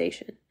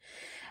secularization?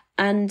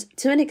 And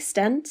to an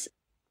extent,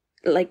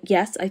 like,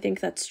 yes, I think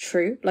that's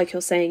true, like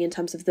you're saying, in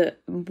terms of the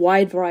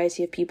wide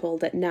variety of people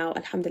that now,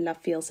 alhamdulillah,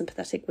 feel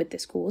sympathetic with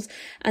this cause.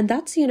 And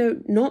that's,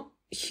 not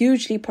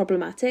hugely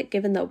problematic,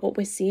 given that what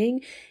we're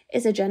seeing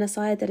is a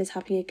genocide that is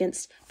happening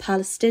against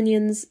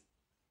Palestinians,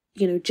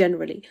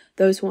 generally,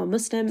 those who are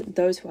Muslim,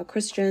 those who are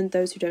Christian,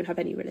 those who don't have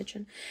any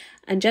religion.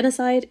 And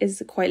genocide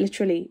is quite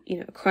literally,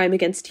 a crime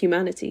against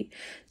humanity.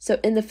 So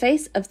in the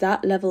face of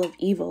that level of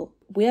evil,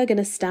 we are going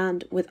to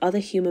stand with other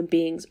human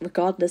beings,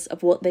 regardless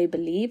of what they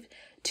believe,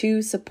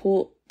 to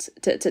support,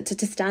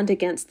 to stand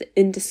against the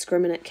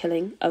indiscriminate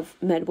killing of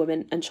men,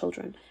 women and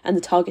children, and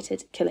the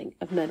targeted killing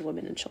of men,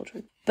 women and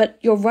children. But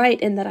you're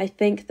right in that I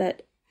think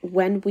that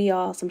when we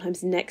are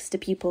sometimes next to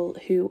people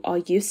who are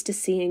used to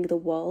seeing the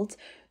world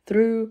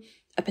through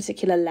a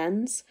particular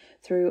lens,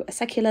 through a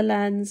secular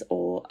lens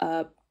or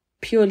a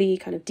purely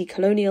kind of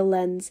decolonial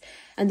lens,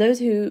 and those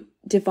who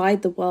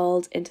divide the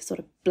world into sort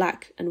of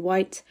black and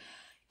white,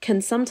 can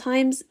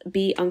sometimes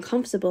be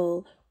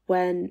uncomfortable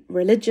when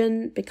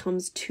religion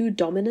becomes too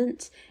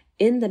dominant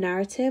in the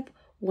narrative,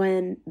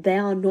 when they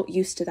are not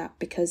used to that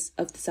because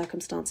of the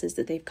circumstances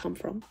that they've come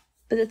from.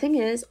 But the thing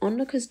is,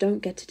 onlookers don't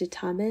get to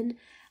determine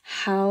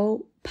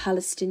how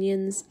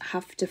Palestinians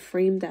have to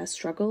frame their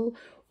struggle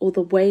or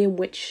the way in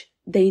which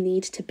they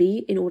need to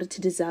be in order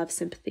to deserve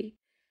sympathy.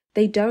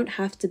 They don't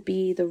have to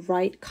be the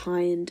right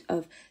kind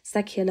of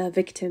secular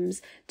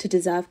victims to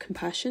deserve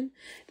compassion.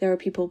 There are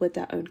people with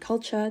their own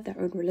culture, their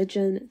own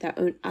religion, their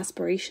own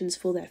aspirations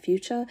for their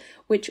future,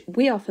 which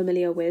we are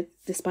familiar with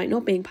despite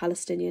not being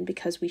Palestinian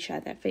because we share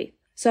their faith.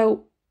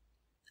 So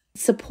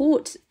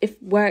support,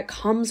 where it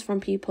comes from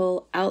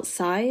people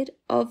outside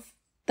of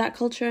that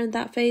culture and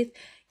that faith,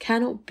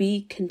 cannot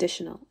be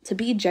conditional. To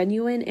be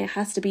genuine, it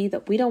has to be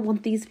that we don't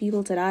want these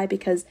people to die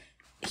because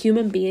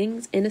human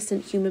beings,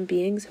 innocent human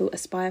beings who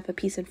aspire for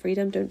peace and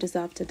freedom, don't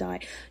deserve to die.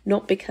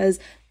 Not because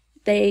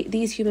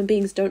these human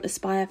beings don't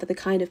aspire for the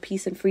kind of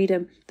peace and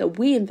freedom that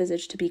we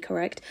envisage to be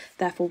correct,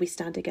 therefore we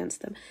stand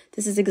against them.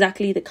 This is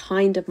exactly the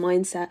kind of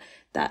mindset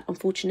that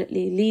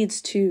unfortunately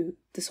leads to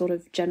the sort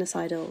of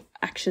genocidal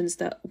actions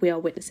that we are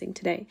witnessing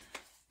today.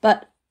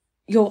 But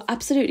you're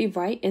absolutely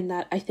right in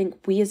that I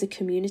think we as a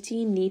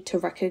community need to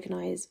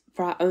recognize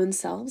for our own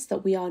selves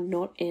that we are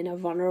not in a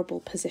vulnerable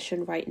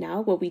position right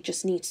now where we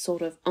just need to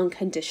sort of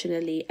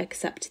unconditionally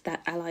accept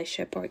that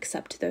allyship or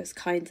accept those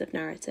kinds of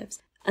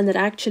narratives. And that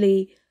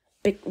actually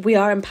we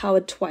are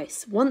empowered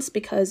twice. Once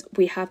because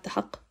we have the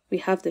haqq, we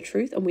have the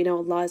truth, and we know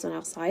Allah is on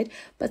our side.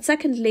 But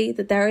secondly,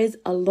 that there is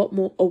a lot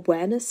more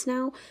awareness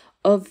now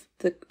of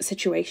the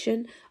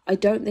situation. I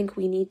don't think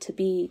we need to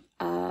be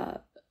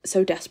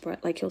so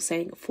desperate, like you're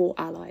saying, for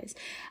allies.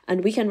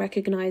 And we can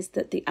recognize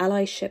that the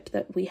allyship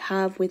that we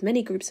have with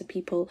many groups of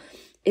people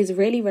is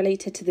really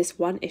related to this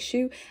one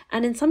issue,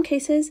 and in some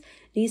cases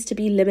needs to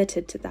be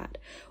limited to that.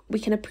 We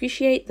can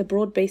appreciate the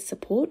broad-based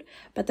support,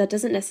 but that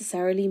doesn't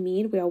necessarily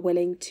mean we are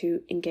willing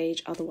to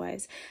engage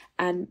otherwise.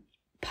 And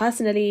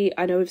personally,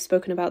 I know we've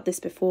spoken about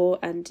this before,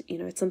 and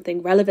it's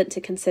something relevant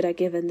to consider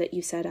given that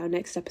you said our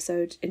next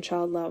episode,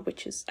 inshallah,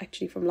 which is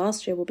actually from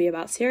last year, will be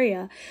about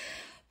Syria.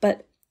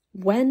 But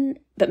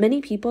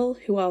many people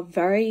who are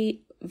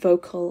very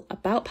vocal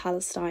about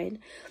Palestine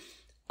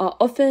are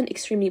often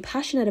extremely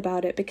passionate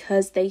about it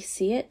because they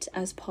see it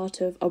as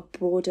part of a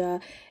broader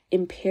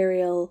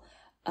imperial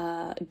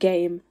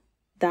game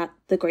that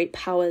the great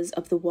powers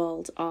of the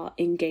world are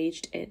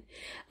engaged in.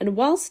 And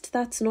whilst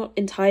that's not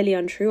entirely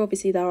untrue,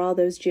 obviously there are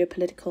those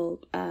geopolitical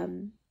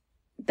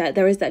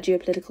there is that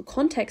geopolitical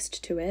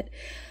context to it.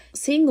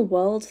 Seeing the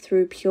world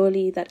through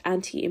purely that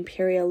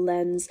anti-imperial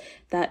lens,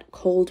 that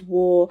Cold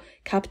War,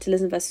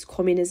 capitalism versus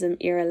communism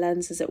era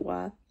lens, as it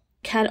were,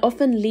 can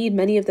often lead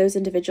many of those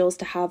individuals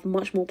to have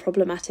much more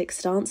problematic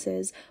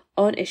stances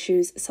on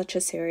issues such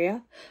as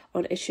Syria,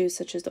 on issues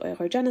such as the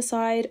Uyghur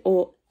genocide,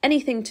 or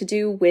anything to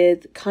do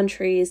with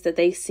countries that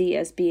they see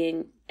as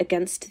being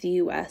against the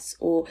US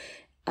or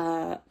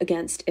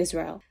against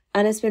Israel.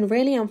 And it's been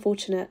really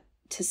unfortunate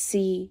to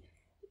see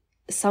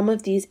some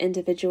of these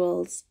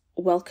individuals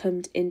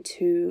welcomed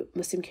into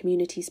Muslim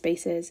community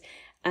spaces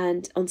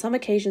and on some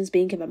occasions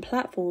being given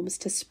platforms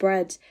to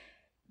spread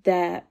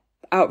their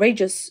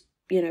outrageous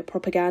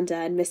propaganda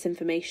and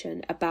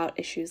misinformation about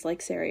issues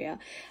like Syria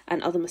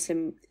and other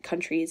Muslim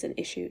countries and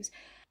issues.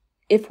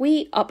 If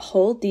we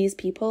uphold these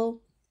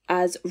people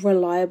as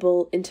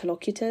reliable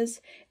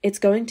interlocutors, it's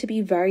going to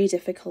be very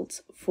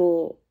difficult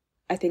for,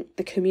 I think,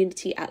 the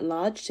community at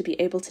large to be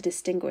able to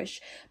distinguish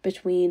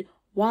between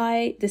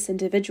why this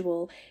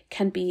individual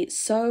can be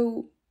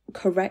so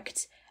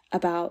correct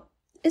about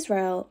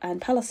Israel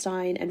and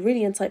Palestine and really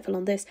insightful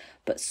on this,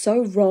 but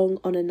so wrong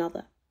on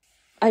another.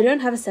 I don't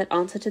have a set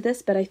answer to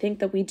this, but I think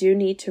that we do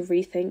need to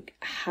rethink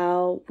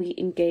how we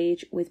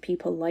engage with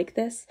people like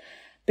this,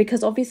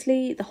 because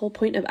obviously the whole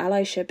point of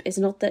allyship is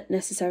not that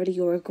necessarily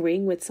you're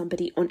agreeing with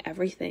somebody on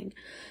everything,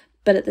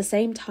 but at the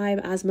same time,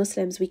 as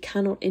Muslims, we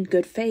cannot in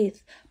good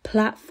faith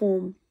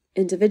platform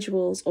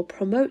individuals or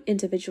promote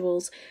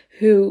individuals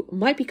who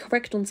might be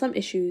correct on some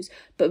issues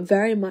but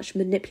very much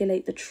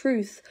manipulate the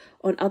truth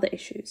on other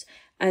issues.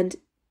 And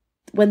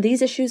when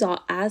these issues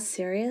are as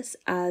serious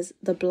as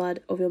the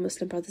blood of your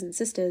Muslim brothers and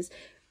sisters,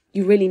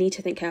 you really need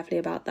to think carefully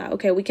about that.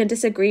 Okay, we can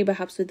disagree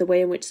perhaps with the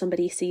way in which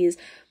somebody sees,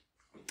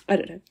 I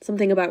don't know,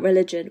 something about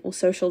religion or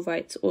social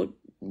rights or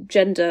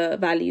gender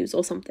values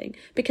or something,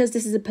 because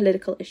this is a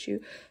political issue.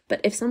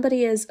 But if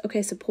somebody is,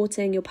 okay,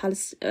 supporting your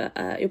brothers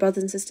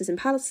and sisters in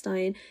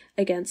Palestine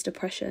against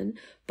oppression,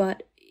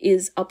 but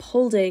is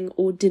upholding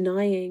or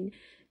denying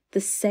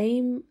the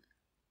same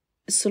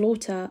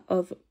slaughter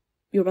of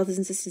your brothers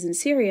and sisters in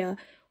Syria,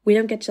 we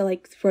don't get to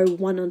like throw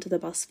one under the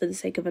bus for the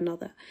sake of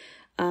another.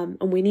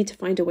 And we need to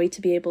find a way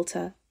to be able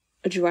to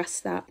address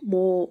that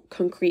more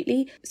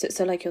concretely.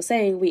 So like you're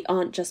saying, we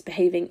aren't just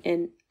behaving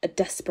in a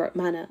desperate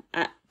manner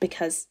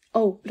because,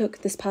 oh, look,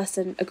 this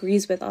person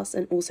agrees with us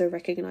and also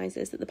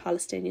recognizes that the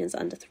Palestinians are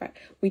under threat.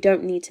 We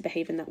don't need to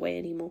behave in that way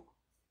anymore.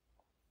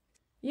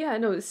 Yeah,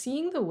 no,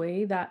 seeing the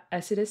way that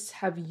Essidists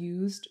have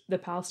used the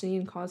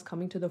Palestinian cause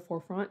coming to the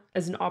forefront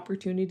as an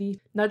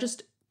opportunity, not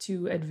just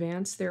to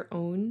advance their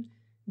own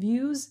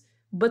views,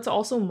 but to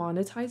also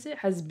monetize it,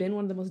 has been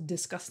one of the most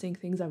disgusting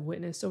things I've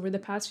witnessed over the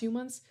past few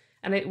months.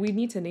 And we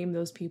need to name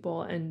those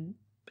people and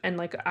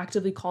like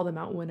actively call them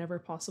out whenever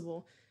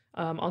possible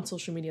on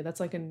social media. That's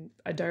like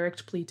a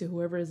direct plea to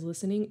whoever is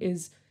listening,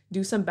 is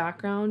do some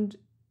background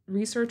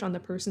research on the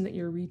person that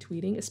you're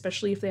retweeting,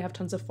 especially if they have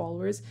tons of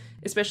followers,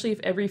 especially if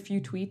every few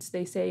tweets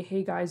they say,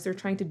 hey guys, they're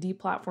trying to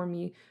deplatform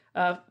me,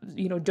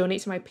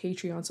 donate to my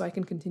Patreon so I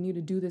can continue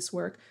to do this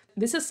work.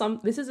 This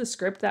is a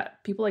script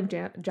that people like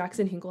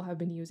Jackson Hinkle have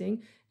been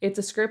using. It's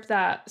a script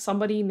that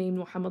somebody named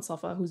Mohammed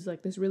Safa, who's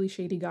like this really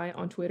shady guy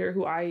on Twitter,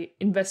 who I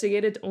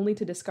investigated only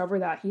to discover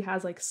that he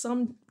has like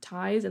some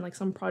ties and like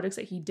some projects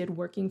that he did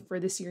working for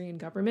the Syrian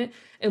government,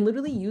 and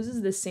literally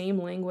uses the same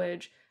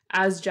language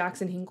as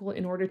Jackson Hinkle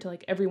in order to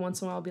like every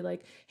once in a while be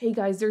like, hey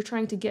guys, they're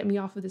trying to get me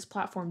off of this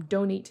platform,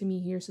 donate to me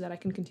here so that I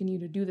can continue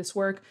to do this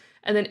work,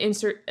 and then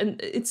insert. And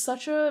it's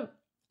such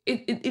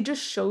it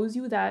just shows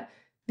you that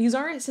these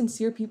aren't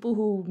sincere people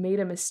who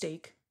made a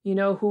mistake,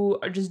 who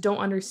just don't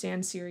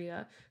understand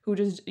Syria, who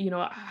just,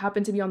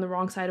 happen to be on the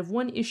wrong side of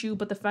one issue,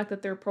 but the fact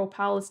that they're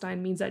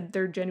pro-Palestine means that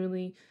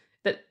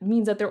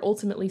they're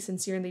ultimately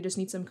sincere and they just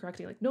need some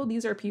correcting. Like, no,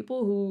 these are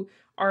people who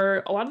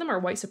a lot of them are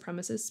white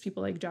supremacists,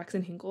 people like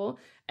Jackson Hinkle,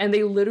 and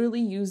they literally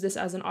use this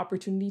as an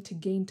opportunity to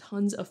gain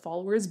tons of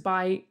followers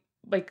by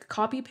like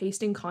copy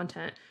pasting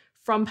content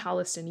from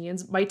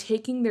Palestinians, by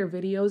taking their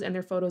videos and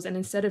their photos, and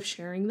instead of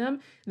sharing them,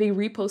 they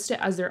repost it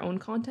as their own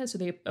content. So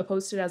they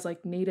post it as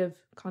like native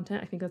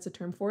content, I think that's a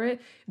term for it,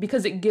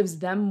 because it gives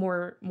them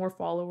more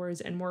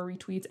followers and more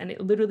retweets. And it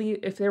literally,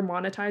 if they're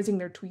monetizing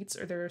their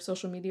tweets or their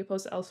social media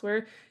posts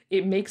elsewhere,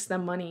 it makes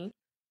them money.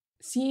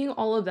 Seeing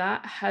all of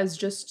that has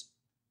just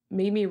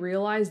made me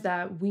realize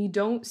that we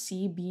don't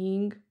see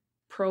being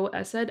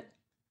pro-Assad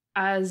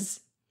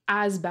as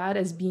bad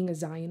as being a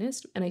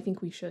Zionist, and I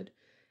think we should.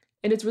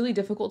 And it's really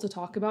difficult to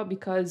talk about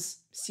because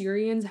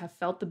Syrians have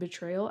felt the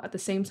betrayal at the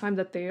same time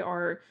that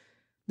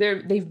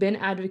they've been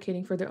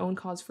advocating for their own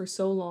cause for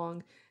so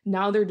long.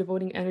 Now they're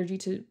devoting energy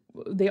to,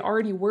 they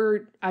already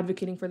were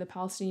advocating for the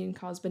Palestinian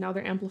cause, but now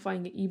they're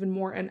amplifying it even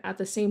more. And at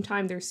the same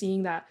time, they're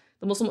seeing that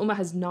the Muslim Ummah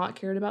has not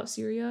cared about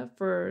Syria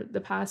for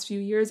the past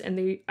few years. And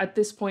they, at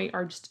this point,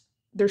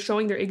 they're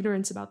showing their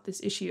ignorance about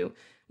this issue.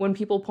 When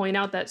people point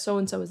out that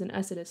so-and-so is an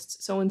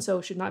Assadist,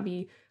 so-and-so should not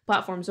be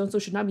platformed, so-and-so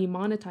should not be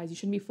monetized, you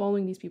shouldn't be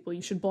following these people,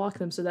 you should block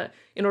them so that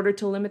in order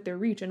to limit their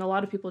reach. And a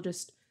lot of people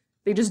just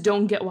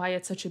don't get why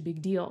it's such a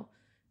big deal.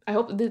 I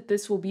hope that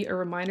this will be a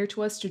reminder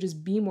to us to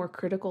just be more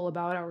critical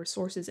about our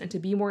sources and to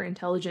be more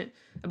intelligent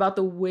about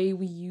the way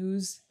we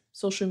use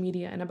social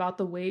media and about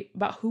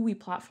who we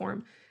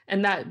platform.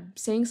 And that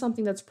saying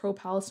something that's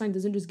pro-Palestine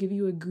doesn't just give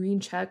you a green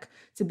check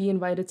to be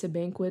invited to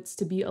banquets,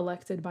 to be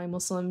elected by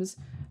Muslims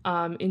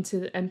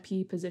into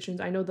MP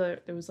positions. I know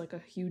that there was like a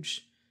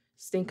huge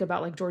stink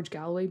about like George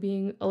Galloway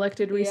being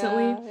elected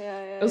recently.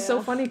 It was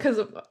so funny because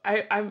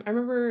I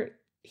remember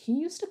he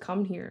used to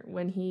come here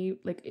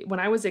when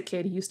I was a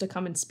kid. He used to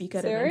come and speak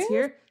at events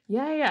here.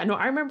 Yeah. No,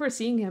 I remember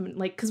seeing him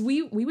like, because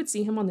we would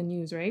see him on the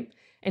news, right?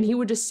 And he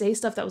would just say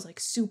stuff that was like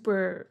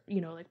super,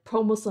 like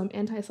pro-Muslim,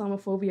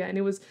 anti-Islamophobia. And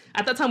it was,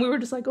 at that time, we were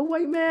just like, a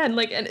white man,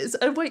 like, and it's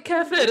a white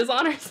kafir is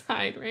on our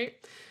side, right?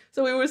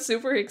 So it was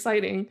super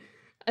exciting.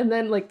 And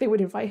then like they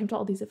would invite him to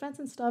all these events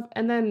and stuff.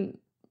 And then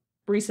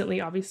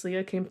recently, obviously,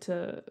 I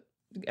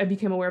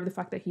became aware of the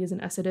fact that he is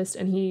an Assadist.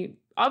 And he,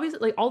 obviously,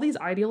 like all these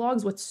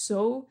ideologues,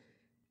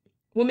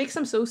 what makes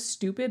them so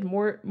stupid,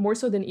 more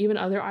so than even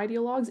other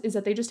ideologues, is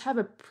that they just have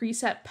a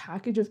preset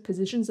package of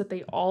positions that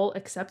they all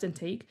accept and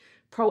take.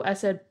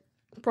 Pro-Assad,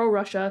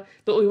 pro-Russia,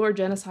 the Uyghur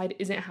genocide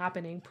isn't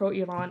happening,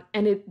 pro-Iran,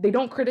 and they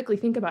don't critically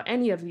think about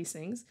any of these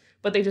things,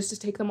 but they just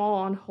take them all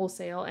on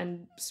wholesale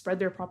and spread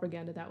their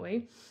propaganda that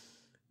way.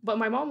 But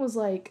my mom was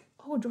like,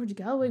 oh, George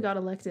Galloway got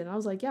elected. And I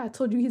was like, yeah, I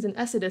told you he's an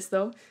Assadist,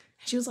 though. And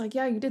she was like,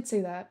 yeah, you did say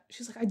that.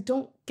 She was like, I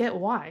don't get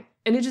why.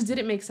 And it just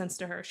didn't make sense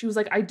to her. She was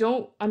like, I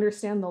don't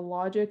understand the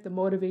logic, the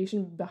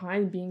motivation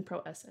behind being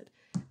pro-Assad.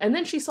 And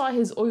then she saw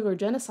his Uyghur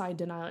genocide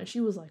denial, and she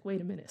was like, wait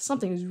a minute,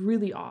 something is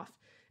really off.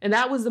 And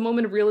that was the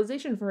moment of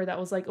realization for her. That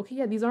was like, okay,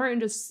 yeah, these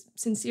aren't just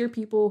sincere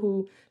people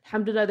who,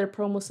 alhamdulillah, they're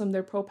pro-Muslim,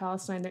 they're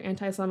pro-Palestine, they're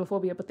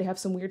anti-Islamophobia, but they have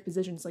some weird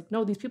positions. Like,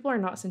 no, these people are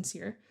not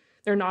sincere.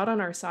 They're not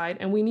on our side.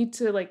 And we need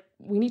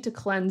to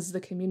cleanse the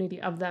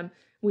community of them.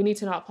 We need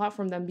to not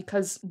platform them,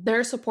 because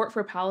their support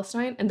for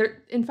Palestine and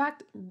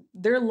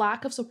their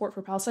lack of support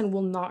for Palestine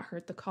will not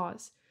hurt the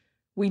cause.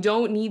 We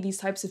don't need these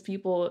types of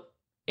people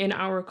in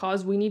our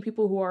cause. We need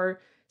people who are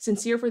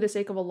sincere for the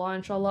sake of Allah,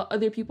 inshallah,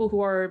 other people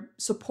who are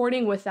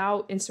supporting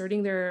without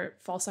inserting their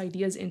false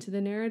ideas into the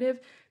narrative.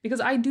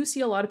 Because I do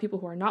see a lot of people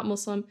who are not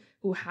Muslim,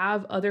 who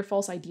have other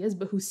false ideas,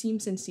 but who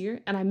seem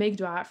sincere. And I make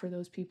dua for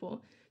those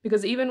people.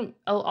 Because even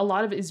a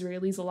lot of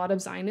Israelis, a lot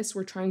of Zionists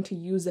were trying to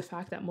use the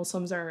fact that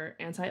Muslims are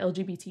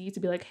anti-LGBT to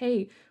be like,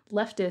 hey,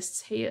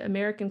 leftists, hey,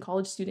 American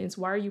college students,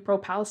 why are you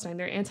pro-Palestine?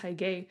 They're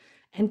anti-gay.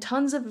 And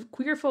tons of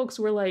queer folks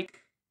were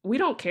like, we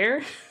don't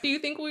care. Do you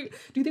think we're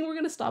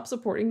going to stop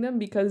supporting them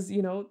because,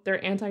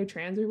 they're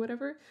anti-trans or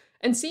whatever?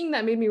 And seeing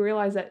that made me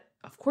realize that,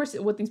 of course,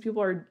 what these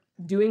people are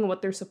doing,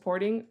 what they're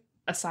supporting,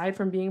 aside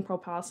from being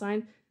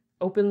pro-Palestine,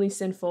 openly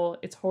sinful,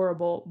 it's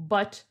horrible,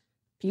 but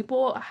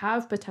people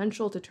have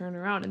potential to turn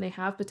around and they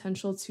have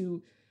potential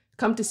to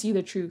come to see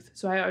the truth.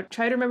 So I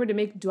try to remember to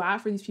make dua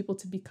for these people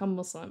to become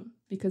Muslim,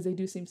 because they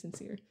do seem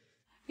sincere.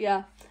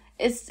 Yeah,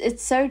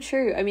 it's so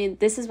true. I mean,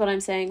 this is what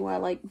I'm saying, where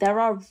like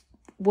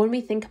when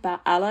we think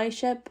about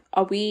allyship,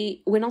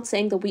 we're not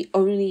saying that we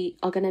only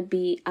are going to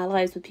be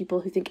allies with people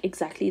who think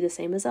exactly the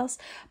same as us.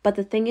 But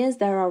the thing is,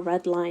 there are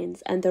red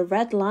lines. And the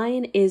red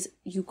line is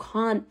you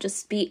can't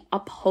just be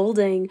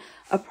upholding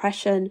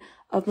oppression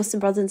of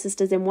Muslim brothers and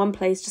sisters in one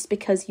place just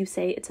because you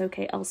say it's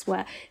okay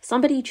elsewhere. If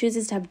somebody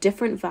chooses to have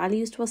different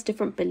values to us,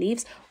 different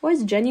beliefs, or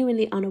is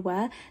genuinely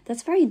unaware,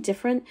 that's very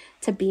different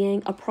to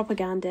being a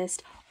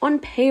propagandist on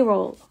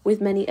payroll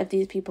with many of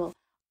these people.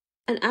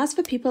 And as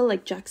for people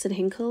like Jackson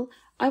Hinkle,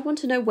 I want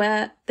to know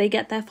where they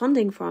get their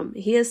funding from.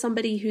 He is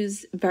somebody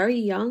who's very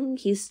young.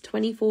 He's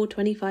 24,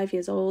 25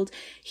 years old.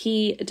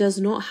 He does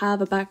not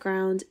have a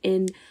background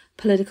in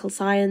political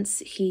science.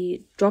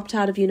 He dropped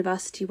out of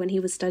university when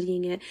he was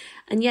studying it.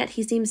 And yet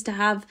he seems to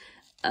have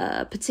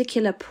a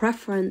particular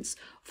preference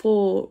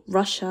for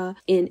Russia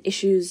in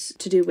issues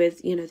to do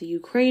with, the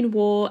Ukraine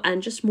war,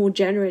 and just more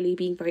generally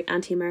being very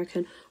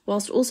anti-American,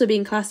 whilst also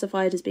being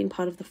classified as being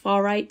part of the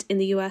far right in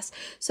the US.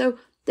 So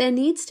there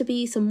needs to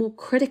be some more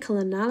critical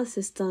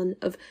analysis done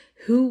of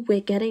who we're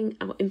getting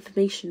our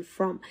information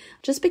from.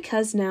 Just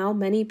because now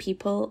many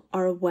people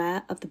are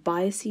aware of the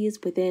biases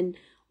within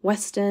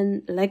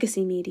Western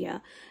legacy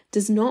media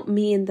does not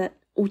mean that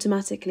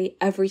automatically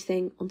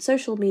everything on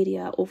social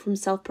media or from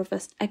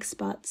self-professed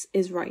experts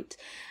is right.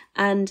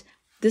 And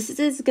this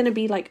is going to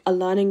be like a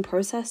learning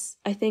process,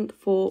 I think,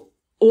 for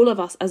all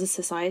of us as a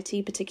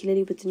society,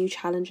 particularly with the new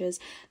challenges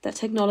that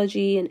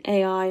technology and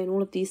AI and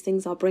all of these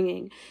things are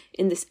bringing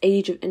in this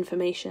age of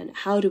information.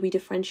 How do we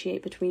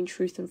differentiate between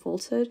truth and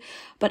falsehood?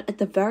 But at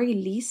the very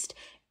least,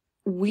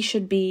 we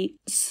should be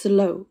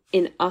slow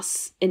in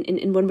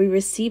when we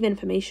receive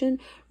information,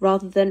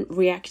 rather than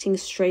reacting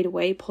straight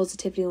away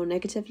positively or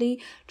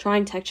negatively,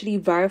 trying to actually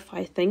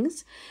verify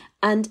things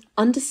and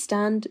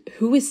understand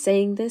who is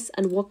saying this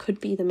and what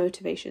could be the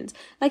motivations.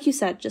 Like you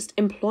said, just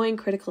employing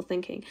critical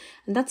thinking.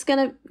 And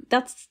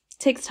that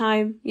takes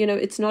time.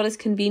 It's not as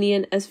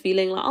convenient as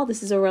feeling like, oh,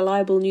 this is a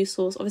reliable news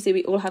source. Obviously,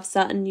 we all have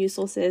certain news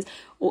sources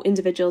or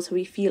individuals who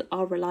we feel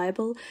are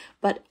reliable.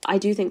 But I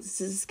do think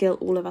this is a skill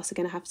all of us are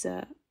going to have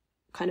to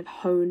kind of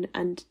hone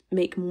and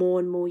make more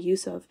and more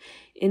use of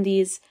in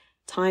these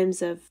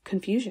times of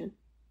confusion.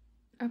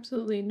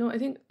 Absolutely. No, I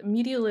think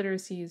media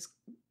literacy is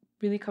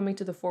really coming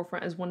to the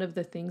forefront as one of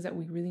the things that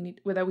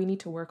we need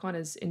to work on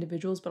as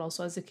individuals, but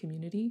also as a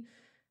community.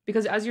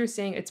 Because as you're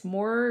saying, it's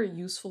more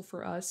useful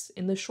for us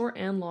in the short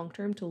and long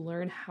term to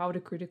learn how to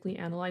critically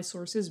analyze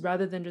sources,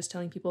 rather than just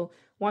telling people,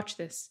 watch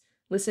this,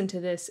 listen to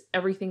this,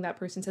 everything that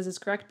person says is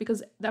correct,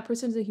 because that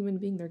person is a human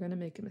being. They're going to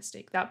make a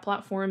mistake. That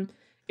platform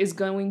is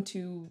going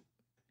to,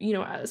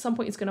 at some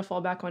point it's going to fall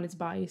back on its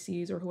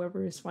biases or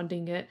whoever is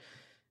funding it.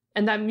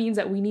 And that means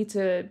that we need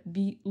to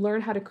learn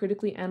how to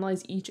critically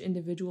analyze each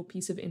individual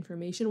piece of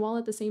information, while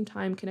at the same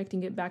time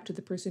connecting it back to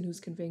the person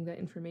who's conveying that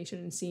information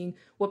and seeing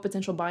what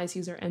potential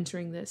biases are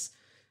entering this.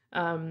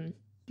 But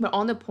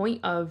on the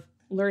point of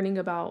learning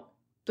about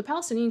the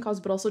Palestinian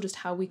cause, but also just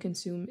how we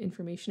consume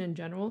information in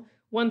general,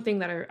 one thing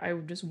that I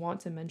just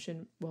want to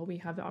mention while we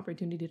have the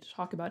opportunity to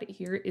talk about it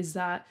here is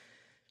that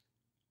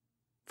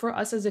for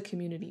us as a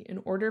community,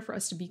 in order for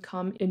us to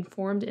become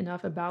informed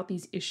enough about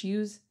these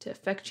issues to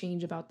affect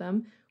change about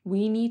them,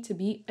 we need to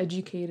be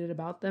educated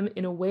about them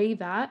in a way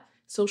that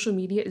social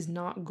media is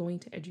not going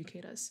to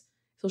educate us.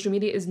 Social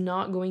media is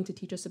not going to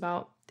teach us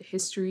about the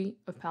history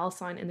of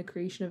Palestine and the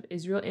creation of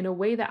Israel in a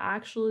way that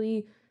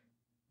actually,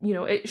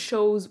 it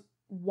shows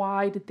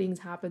why did things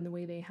happen the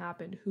way they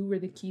happened? Who were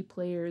the key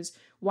players?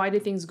 Why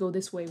did things go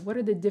this way? What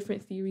are the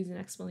different theories and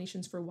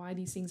explanations for why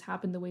these things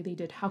happened the way they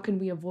did? How can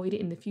we avoid it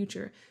in the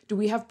future? Do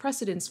we have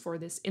precedents for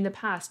this in the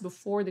past,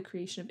 before the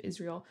creation of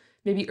Israel,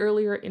 maybe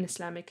earlier in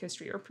Islamic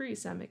history or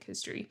pre-Islamic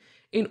history?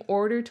 In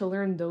order to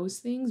learn those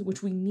things,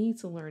 which we need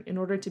to learn in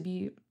order to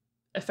be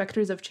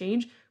effectors of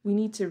change, we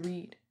need to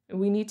read. And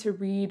we need to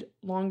read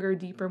longer,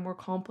 deeper, more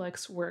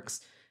complex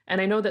works.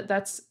 And I know that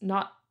that's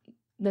not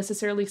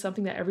necessarily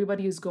something that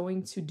everybody is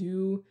going to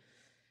do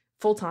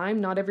full time.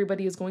 Not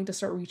everybody is going to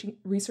start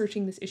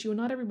researching this issue, and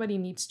not everybody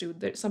needs to.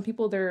 Some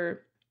people,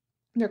 their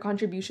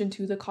contribution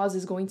to the cause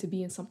is going to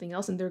be in something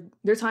else, and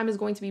their time is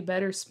going to be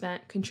better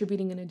spent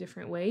contributing in a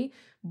different way.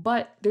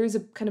 But there's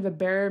a kind of a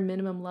bare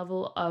minimum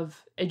level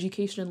of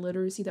education and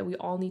literacy that we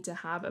all need to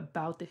have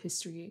about the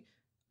history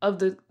of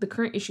the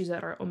current issues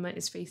that our ummah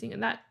is facing,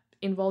 and that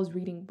involves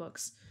reading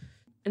books.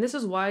 And this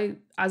is why,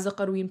 as the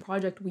Qarawiyyin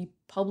Project, we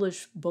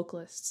publish book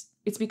lists.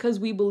 It's because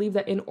we believe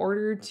that in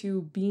order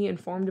to be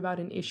informed about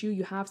an issue,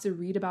 you have to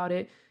read about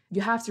it.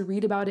 You have to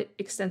read about it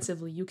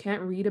extensively. You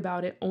can't read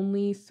about it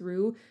only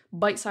through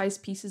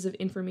bite-sized pieces of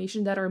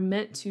information that are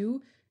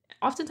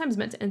oftentimes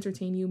meant to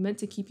entertain you, meant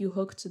to keep you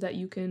hooked so that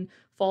you can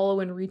follow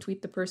and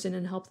retweet the person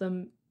and help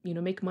them,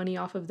 make money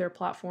off of their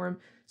platform.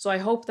 So I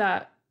hope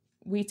that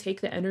we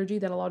take the energy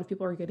that a lot of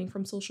people are getting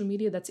from social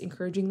media that's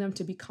encouraging them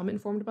to become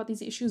informed about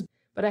these issues.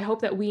 But I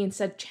hope that we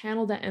instead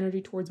channel that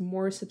energy towards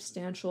more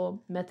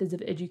substantial methods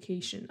of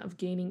education, of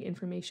gaining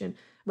information,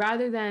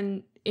 rather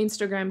than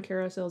Instagram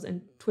carousels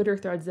and Twitter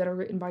threads that are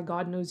written by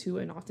God knows who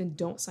and often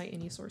don't cite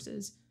any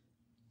sources.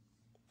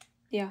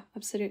 Yeah,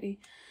 absolutely.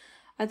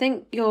 I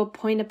think your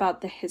point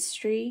about the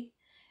history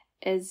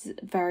is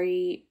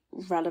very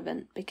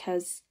relevant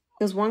because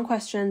there's one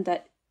question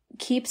that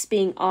keeps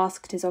being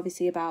asked is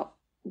obviously about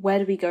where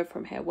do we go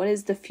from here? What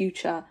is the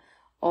future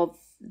of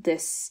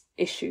this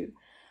issue?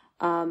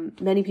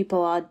 Many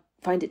people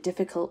find it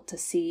difficult to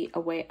see a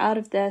way out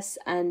of this,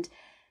 and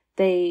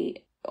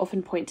they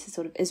often point to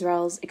sort of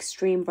Israel's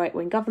extreme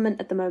right-wing government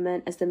at the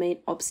moment as the main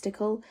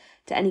obstacle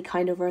to any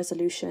kind of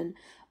resolution.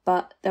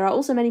 But there are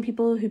also many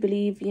people who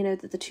believe,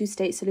 that the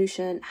two-state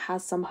solution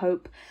has some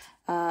hope.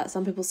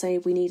 Some people say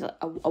we need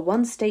a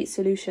one-state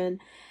solution.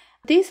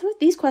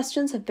 These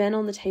questions have been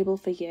on the table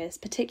for years,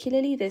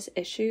 particularly this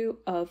issue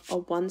of a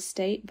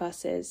one-state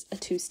versus a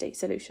two-state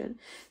solution.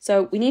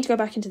 So we need to go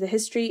back into the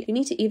history. We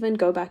need to even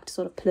go back to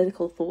sort of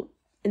political thought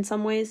in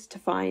some ways to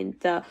find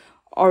the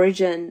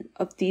origin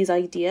of these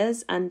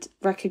ideas and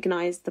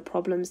recognize the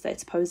problems that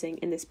it's posing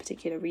in this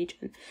particular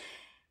region.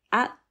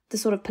 At the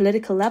sort of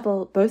political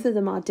level, both of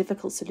them are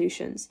difficult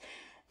solutions.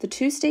 The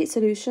two-state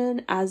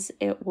solution, as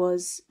it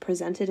was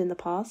presented in the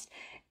past,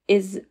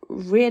 is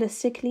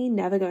realistically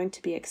never going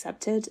to be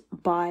accepted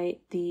by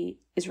the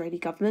Israeli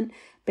government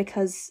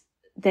because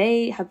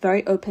they have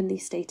very openly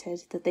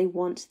stated that they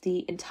want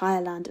the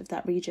entire land of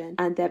that region,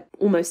 and they're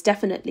almost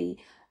definitely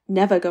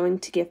never going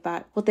to give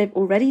back what they've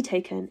already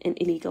taken in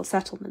illegal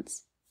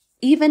settlements.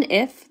 Even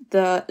if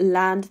the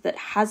land that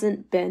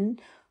hasn't been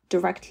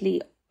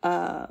directly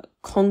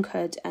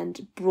conquered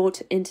and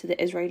brought into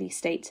the Israeli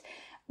state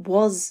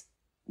was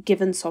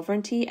given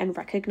sovereignty and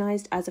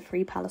recognized as a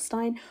free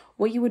Palestine,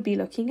 what you would be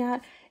looking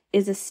at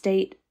is a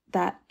state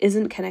that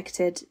isn't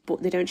connected,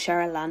 but they don't share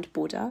a land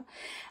border.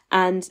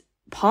 And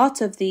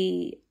part of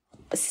the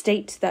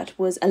state that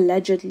was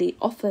allegedly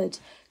offered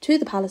to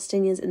the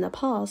Palestinians in the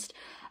past,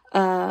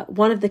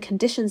 one of the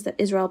conditions that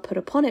Israel put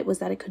upon it was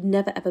that it could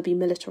never ever be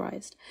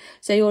militarized.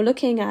 So you're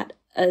looking at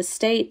a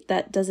state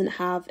that doesn't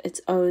have its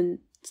own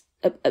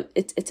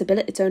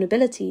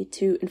ability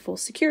to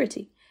enforce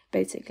security,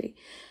 basically.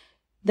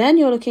 Then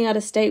you're looking at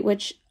a state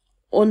which,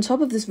 on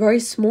top of this very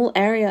small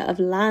area of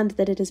land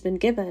that it has been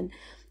given,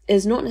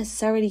 is not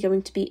necessarily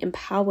going to be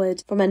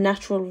empowered from a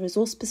natural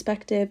resource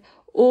perspective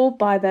or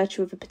by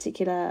virtue of a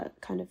particular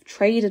kind of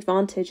trade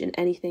advantage in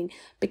anything,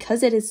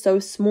 because it is so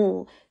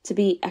small to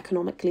be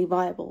economically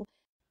viable.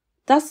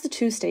 That's the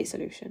two-state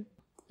solution.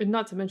 And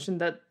not to mention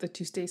that the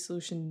two-state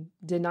solution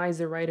denies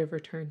the right of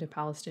return to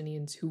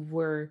Palestinians who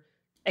were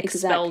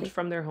expelled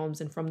from their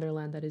homes and from their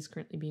land that is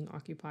currently being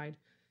occupied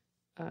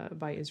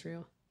by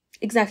Israel.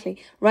 Exactly.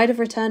 Right of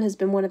return has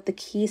been one of the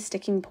key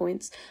sticking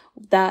points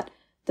that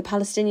the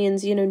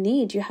Palestinians,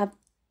 need. You have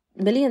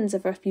millions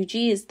of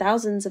refugees,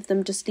 thousands of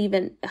them, just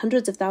even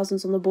hundreds of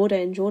thousands on the border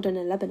in Jordan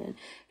and Lebanon,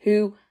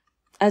 who,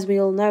 as we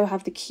all know,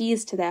 have the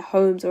keys to their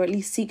homes, or at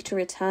least seek to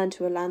return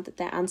to a land that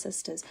their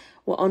ancestors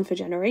were on for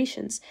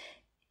generations.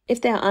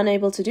 If they are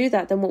unable to do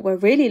that, then what we're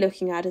really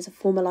looking at is a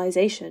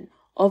formalization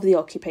of the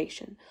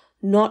occupation,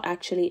 not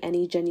actually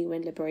any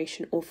genuine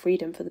liberation or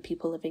freedom for the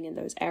people living in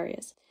those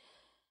areas.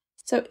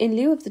 So in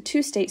lieu of the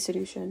two-state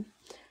solution,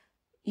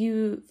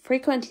 you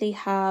frequently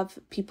have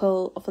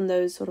people, often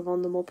those sort of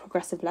on the more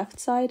progressive left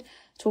side,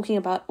 talking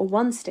about a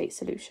one-state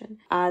solution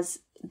as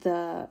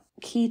the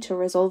key to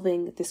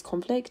resolving this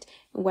conflict,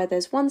 where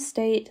there's one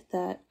state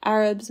that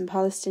Arabs and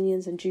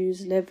Palestinians and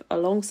Jews live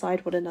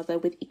alongside one another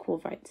with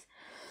equal rights.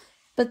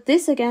 But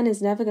this again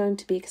is never going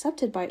to be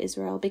accepted by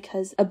Israel,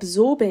 because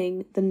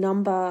absorbing the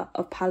number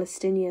of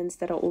Palestinians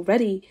that are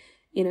already,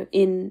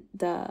 in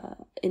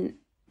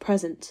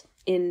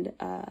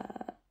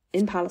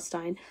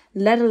Palestine,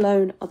 let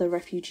alone other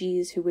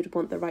refugees who would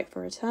want the right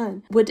for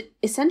return, would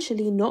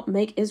essentially not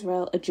make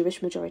Israel a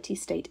Jewish majority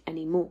state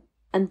anymore.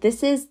 And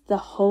this is the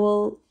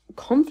whole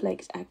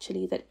conflict,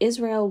 actually, that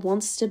Israel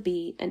wants to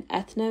be an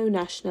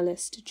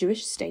ethno-nationalist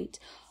Jewish state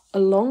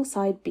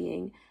alongside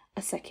being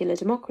a secular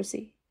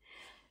democracy.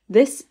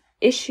 This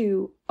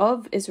issue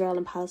of Israel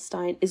and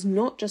Palestine is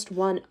not just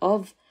one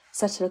of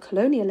settler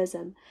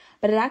colonialism,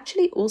 but it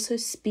actually also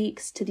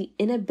speaks to the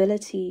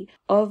inability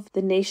of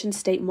the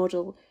nation-state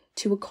model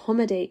to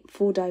accommodate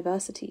for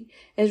diversity.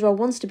 Israel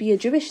wants to be a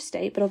Jewish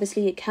state, but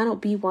obviously it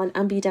cannot be one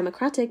and be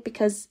democratic,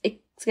 because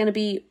it's going to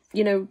be,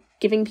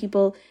 giving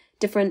people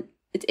different...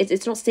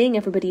 It's not seeing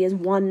everybody as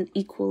one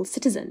equal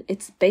citizen.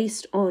 It's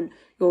based on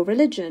your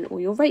religion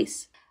or your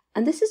race.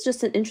 And this is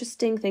just an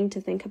interesting thing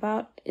to think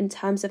about in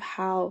terms of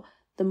how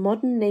the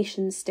modern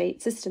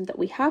nation-state system that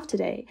we have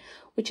today,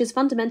 which is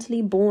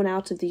fundamentally born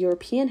out of the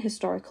European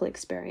historical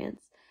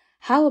experience,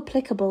 how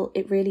applicable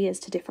it really is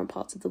to different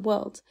parts of the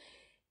world.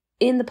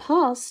 In the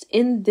past,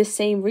 in this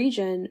same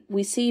region,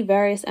 we see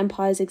various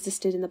empires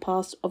existed in the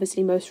past,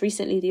 obviously most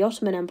recently the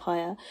Ottoman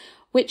Empire,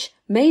 which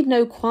made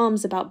no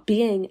qualms about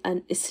being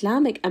an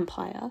Islamic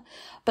empire,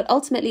 but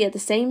ultimately at the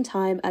same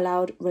time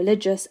allowed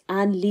religious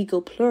and legal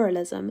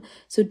pluralism,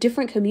 so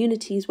different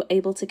communities were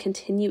able to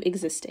continue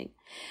existing.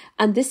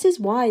 And this is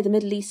why the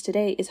Middle East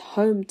today is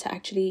home to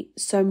actually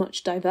so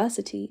much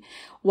diversity,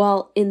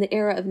 while in the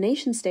era of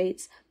nation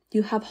states,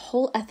 you have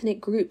whole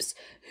ethnic groups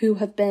who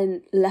have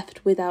been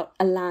left without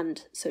a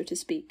land, so to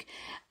speak.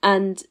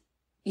 And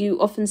you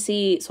often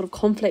see sort of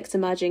conflicts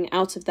emerging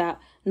out of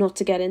that, not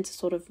to get into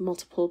sort of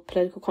multiple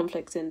political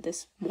conflicts in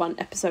this one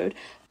episode,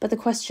 but the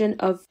question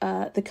of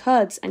the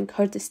Kurds and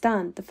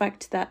Kurdistan, the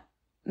fact that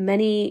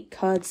many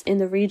Kurds in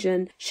the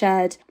region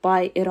shared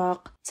by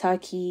Iraq,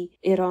 Turkey,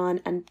 Iran,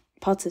 and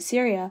parts of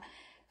Syria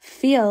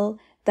feel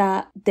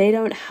that they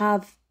don't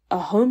have a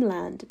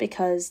homeland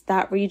because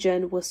that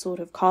region was sort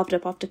of carved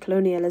up after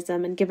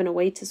colonialism and given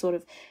away to sort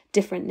of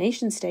different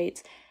nation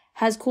states,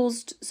 has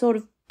caused sort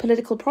of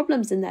political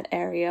problems in that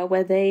area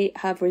where they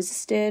have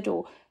resisted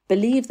or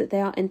believe that they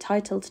are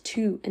entitled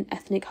to an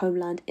ethnic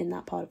homeland in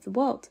that part of the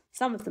world.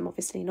 Some of them,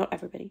 obviously, not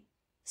everybody.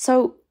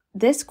 So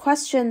this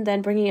question,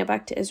 then bringing it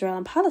back to Israel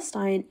and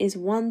Palestine, is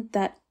one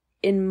that,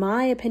 in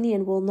my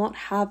opinion, will not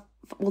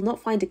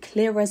find a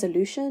clear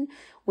resolution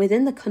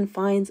within the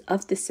confines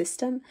of this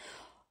system,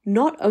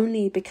 not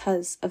only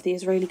because of the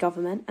Israeli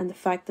government and the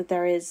fact that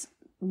there is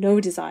no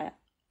desire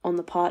on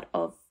the part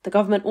of the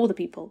government or the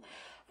people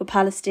for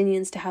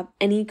Palestinians to have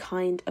any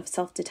kind of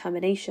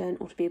self-determination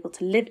or to be able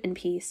to live in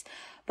peace,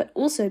 but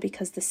also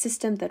because the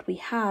system that we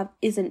have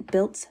isn't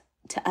built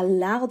to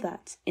allow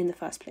that in the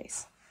first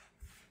place.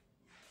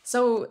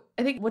 So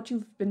I think what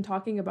you've been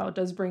talking about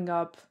does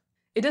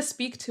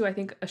speak to, I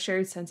think, a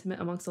shared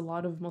sentiment amongst a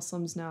lot of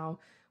Muslims now,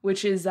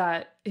 which is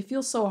that it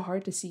feels so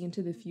hard to see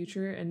into the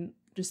future and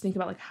just think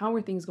about, like, how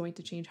are things going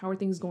to change? How are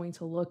things going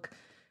to look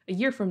a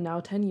year from now,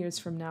 10 years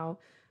from now?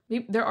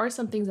 There are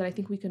some things that I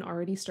think we can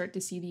already start to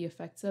see the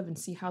effects of and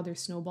see how they're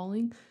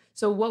snowballing.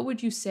 So what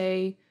would you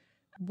say,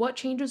 what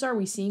changes are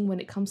we seeing when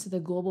it comes to the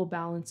global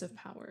balance of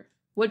power?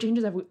 What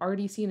changes have we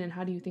already seen, and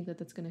how do you think that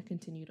that's going to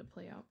continue to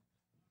play out?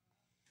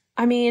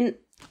 I mean,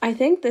 I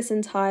think this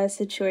entire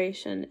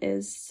situation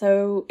is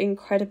so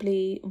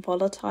incredibly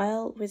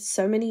volatile with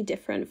so many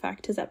different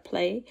factors at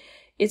play.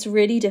 It's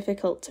really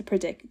difficult to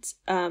predict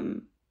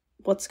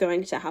what's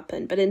going to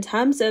happen. But in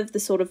terms of the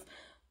sort of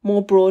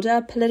more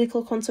broader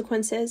political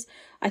consequences,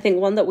 I think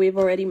one that we've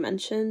already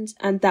mentioned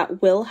and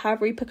that will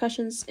have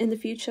repercussions in the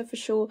future for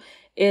sure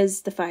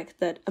is the fact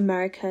that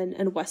American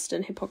and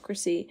Western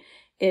hypocrisy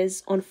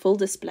is on full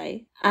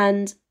display,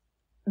 and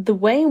the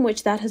way in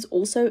which that has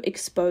also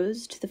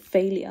exposed the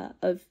failure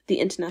of the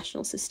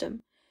international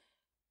system.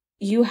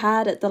 You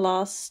had at the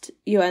last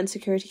UN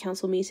Security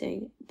Council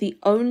meeting, the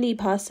only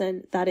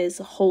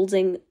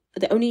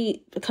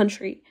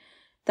country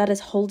that is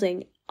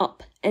holding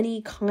up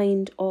any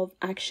kind of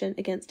action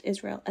against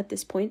Israel at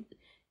this point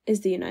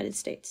is the United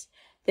States.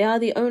 They are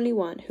the only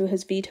one who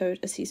has vetoed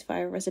a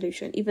ceasefire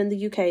resolution. Even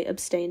the UK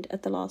abstained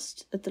at the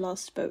last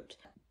vote.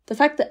 The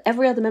fact that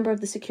every other member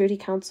of the Security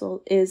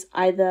Council is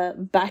either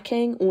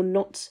backing or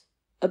not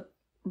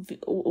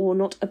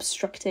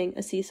obstructing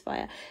a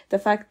ceasefire. The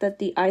fact that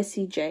the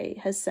ICJ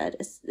has said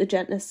a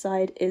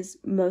genocide is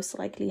most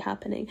likely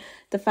happening.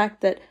 The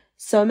fact that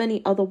so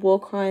many other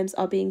war crimes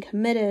are being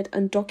committed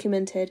and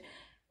documented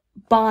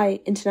by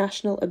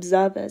international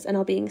observers and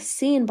are being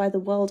seen by the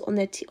world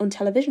on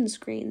television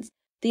screens.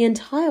 The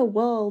entire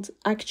world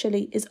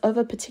actually is of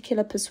a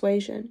particular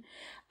persuasion,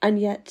 and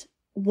yet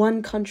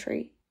one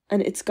country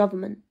and its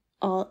government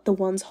are the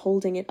ones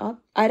holding it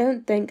up. I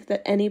don't think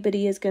that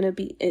anybody is going to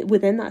be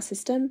within that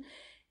system,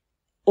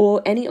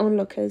 or any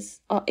onlookers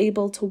are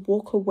able to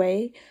walk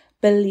away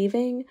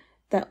believing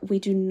that we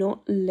do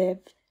not live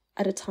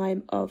at a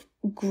time of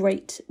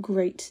great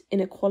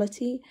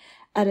inequality,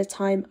 at a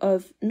time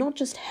of not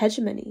just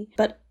hegemony,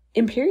 but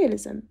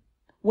imperialism,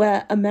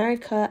 where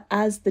America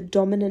as the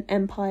dominant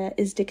empire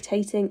is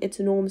dictating its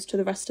norms to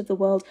the rest of the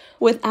world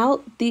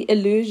without the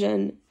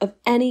illusion of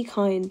any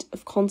kind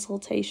of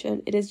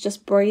consultation. It is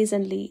just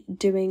brazenly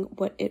doing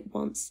what it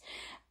wants.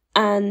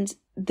 And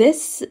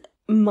this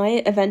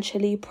might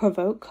eventually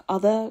provoke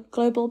other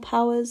global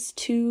powers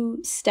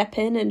to step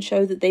in and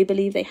show that they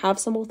believe they have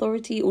some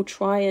authority, or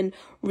try and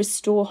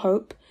restore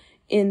hope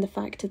in the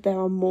fact that there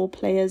are more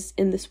players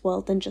in this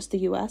world than just the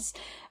US.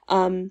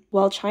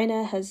 While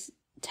China has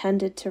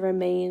tended to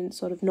remain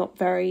sort of not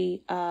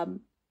very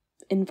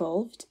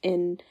involved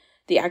in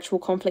the actual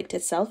conflict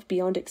itself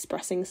beyond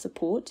expressing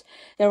support,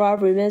 there are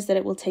rumours that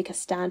it will take a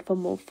stand for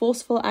more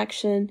forceful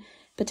action,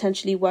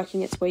 potentially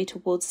working its way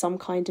towards some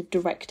kind of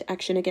direct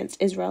action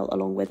against Israel,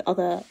 along with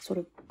other sort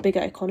of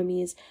bigger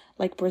economies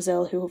like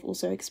Brazil, who have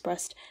also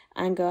expressed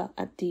anger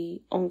at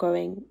the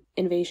ongoing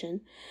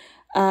invasion.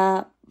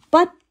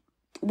 But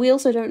we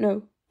also don't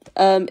know.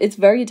 It's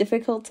very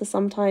difficult to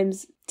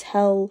sometimes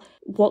tell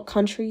what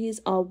countries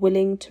are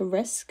willing to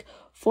risk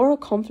for a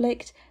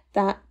conflict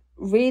that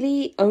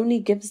really only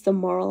gives the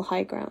moral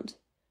high ground,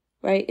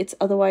 right? It's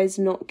otherwise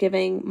not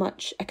giving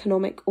much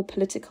economic or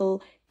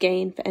political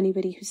gain for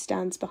anybody who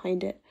stands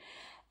behind it.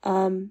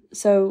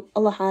 So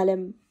Allah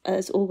alam,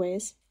 as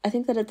always. I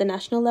think that at the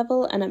national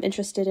level, and I'm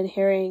interested in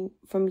hearing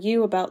from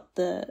you about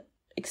the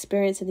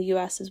experience in the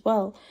US as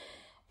well,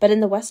 but in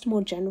the West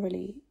more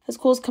generally, has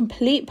caused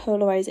complete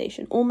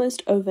polarization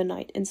almost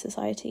overnight in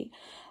society,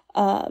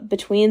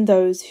 between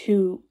those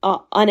who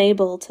are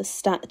unable to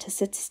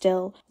sit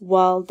still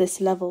while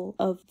this level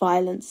of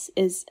violence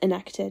is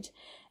enacted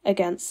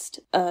against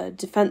a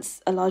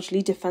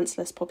largely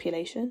defenseless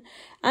population,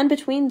 and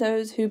between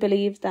those who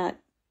believe that,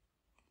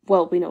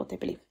 well, we know what they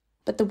believe.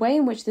 But the way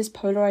in which this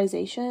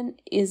polarization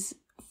is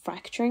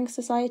fracturing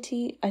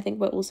society, I think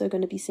we're also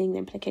going to be seeing the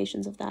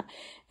implications of that.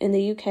 In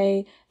the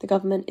UK, the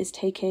government is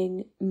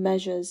taking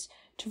measures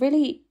to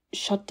really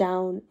shut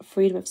down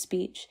freedom of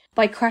speech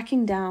by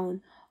cracking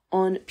down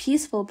on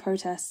peaceful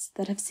protests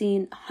that have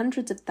seen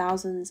hundreds of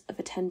thousands of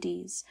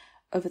attendees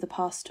over the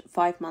past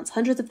 5 months,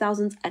 hundreds of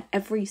thousands at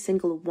every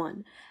single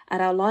one.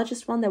 At our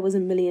largest one, there was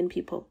 1 million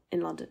people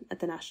in London at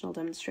the national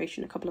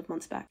demonstration a couple of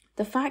months back.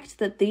 The fact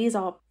that these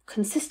are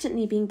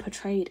consistently being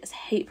portrayed as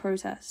hate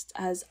protests,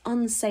 as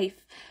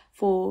unsafe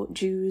for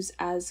Jews,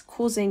 as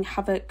causing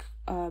havoc,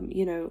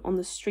 on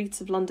the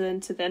streets of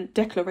London, to then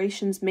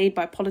declarations made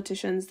by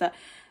politicians that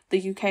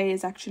the UK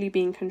is actually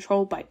being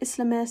controlled by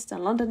Islamists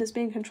and London is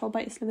being controlled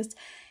by Islamists.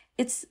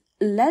 It's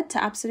led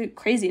to absolute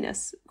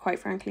craziness, quite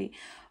frankly.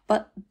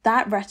 But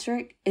that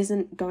rhetoric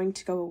isn't going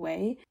to go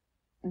away.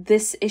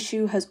 This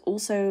issue has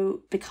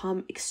also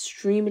become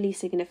extremely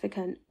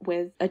significant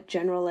with a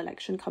general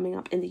election coming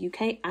up in the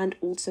UK and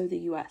also the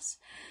US.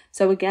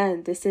 So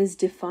again, this is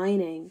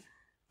defining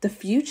the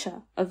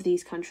future of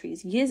these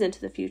countries years into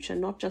the future,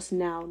 not just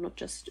now, not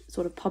just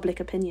sort of public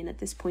opinion at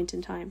this point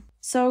in time.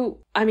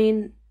 So, I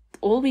mean,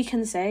 all we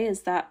can say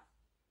is that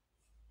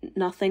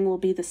nothing will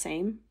be the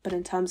same, but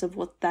in terms of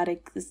what the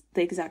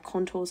exact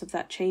contours of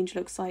that change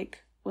looks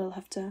like, we'll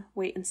have to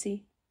wait and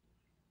see.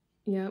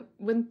 Yeah,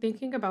 when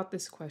thinking about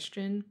this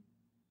question,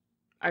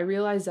 I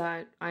realize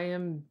that I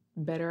am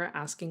better at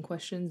asking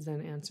questions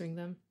than answering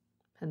them,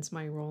 hence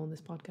my role in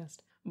this podcast.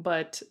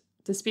 But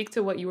to speak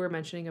to what you were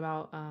mentioning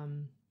about,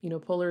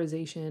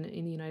 polarization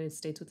in the United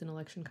States with an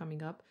election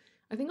coming up,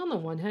 I think on the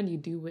one hand, you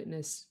do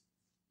witness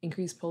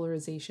increased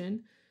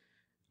polarization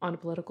on a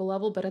political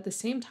level, but at the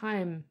same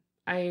time,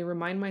 I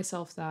remind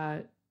myself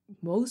that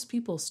most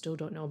people still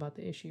don't know about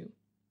the issue.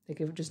 Like,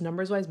 if just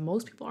numbers-wise,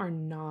 most people are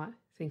not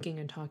thinking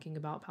and talking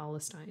about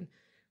Palestine.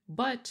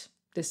 But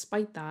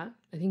despite that,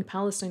 I think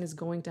Palestine is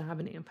going to have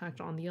an impact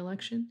on the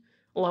election.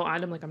 Although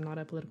I'm not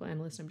a political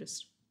analyst. I'm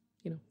just,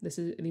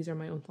 these are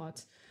my own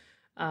thoughts.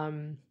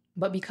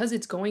 But because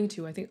it's going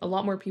to, I think a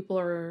lot more people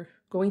are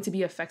going to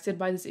be affected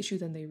by this issue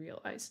than they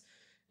realize.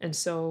 And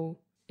so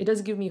it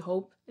does give me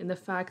hope in the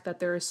fact that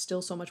there is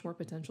still so much more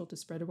potential to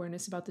spread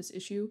awareness about this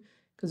issue,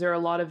 because there are a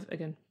lot of,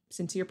 again,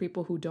 sincere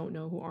people who don't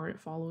know, who aren't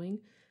following,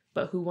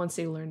 but who, once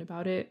they learn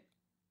about it,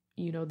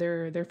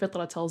 their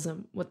fitrah tells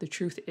them what the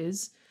truth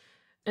is.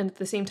 And at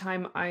the same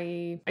time,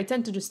 I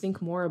tend to just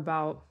think more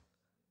about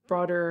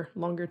broader,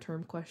 longer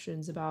term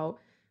questions about,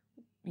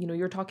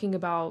 you're talking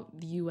about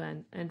the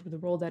UN and the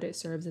role that it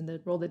serves and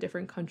the role that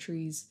different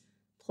countries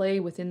play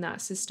within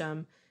that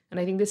system. And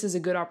I think this is a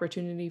good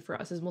opportunity for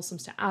us as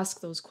Muslims to ask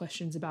those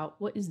questions about,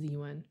 what is the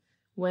UN?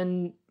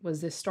 When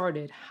was this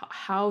started?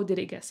 How did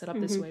it get set up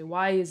this way?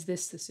 Why is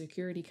this the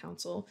Security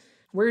Council?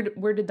 Where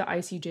did the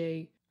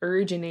ICJ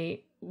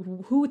originate?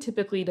 Who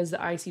typically does the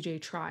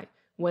ICJ try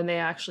when they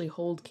actually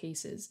hold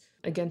cases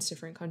against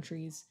different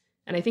countries?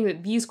 And I think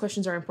that these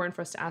questions are important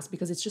for us to ask,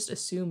 because it's just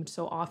assumed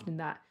so often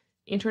that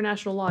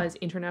international law is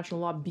international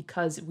law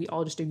because we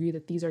all just agree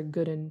that these are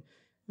good and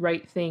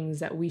right things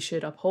that we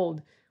should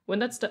uphold,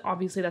 when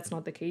obviously that's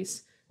not the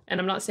case. And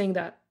I'm not saying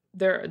that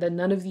that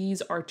none of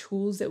these are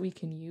tools that we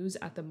can use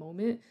at the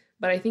moment.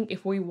 But I think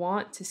if we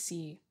want to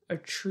see a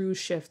true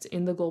shift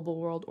in the global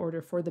world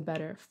order for the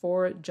better,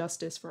 for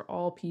justice, for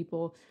all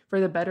people, for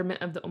the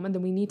betterment of the ummah,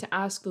 then we need to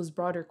ask those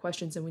broader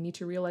questions, and we need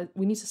to realize,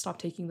 we need to stop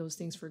taking those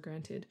things for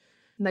granted.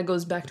 And that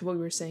goes back to what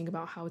we were saying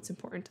about how it's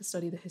important to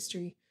study the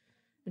history,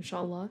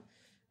 inshallah.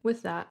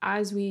 With that,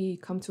 as we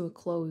come to a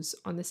close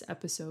on this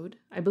episode,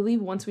 I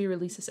believe once we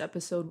release this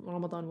episode,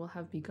 Ramadan will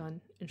have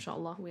begun,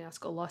 inshallah. We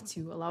ask Allah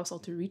to allow us all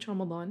to reach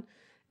Ramadan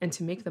and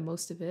to make the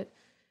most of it.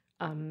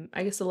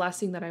 I guess the last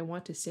thing that I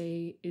want to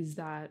say is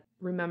that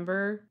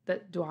remember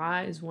that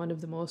dua is one of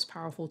the most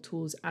powerful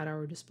tools at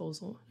our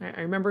disposal.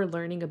 I remember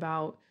learning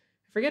about,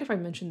 I forget if I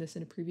mentioned this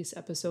in a previous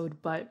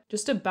episode, but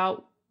just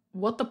about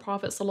what the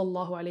Prophet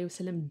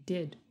ﷺ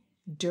did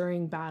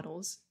during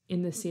battles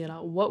in the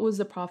Sirah. What was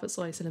the Prophet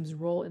ﷺ's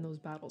role in those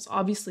battles?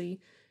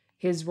 Obviously,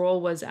 his role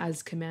was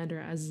as commander,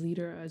 as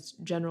leader, as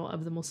general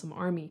of the Muslim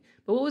army.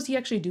 But what was he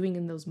actually doing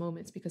in those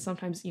moments? Because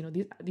sometimes,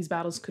 these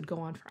battles could go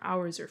on for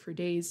hours or for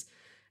days.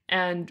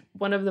 And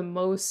one of the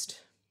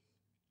most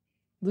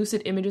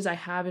lucid images I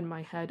have in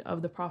my head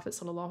of the Prophet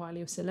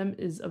ﷺ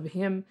is of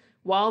him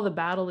while the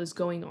battle is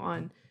going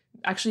on,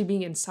 actually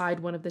being inside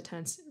one of the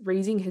tents,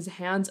 raising his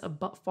hands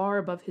far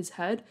above his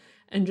head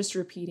and just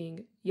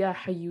repeating, Ya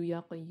Hayyu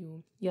Ya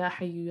Qayyum, Ya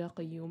Hayyu Ya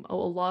Qayyum, O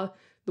Allah,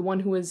 the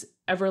one who is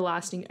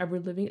everlasting, ever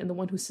living, and the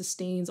one who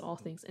sustains all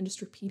things, and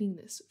just repeating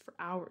this for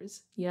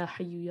hours, Ya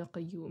Hayyu Ya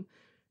Qayyum.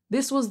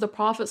 This was the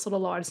Prophet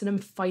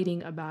ﷺ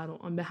fighting a battle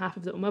on behalf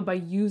of the Ummah by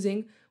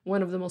using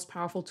one of the most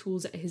powerful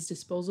tools at his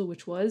disposal,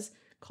 which was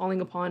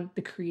calling upon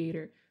the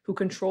Creator who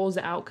controls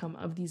the outcome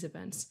of these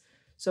events.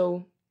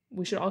 So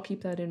we should all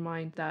keep that in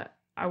mind, that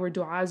our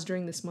du'as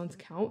during this month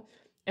count,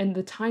 and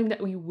the time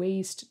that we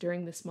waste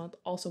during this month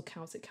also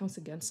counts. It counts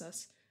against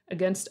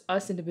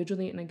us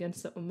individually and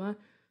against the Ummah.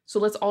 So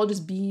let's all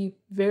just be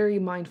very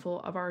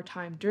mindful of our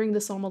time during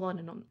this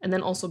Ramadan and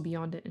then also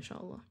beyond it,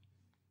 inshallah.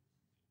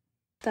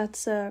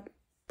 That's a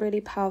really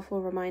powerful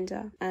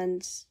reminder.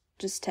 And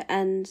just to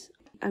end,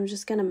 I'm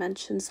just going to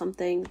mention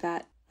something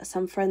that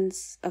some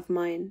friends of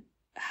mine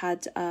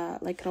had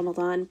like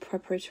Ramadan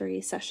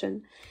preparatory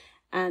session,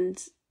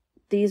 and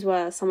these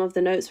were some of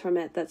the notes from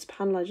it that,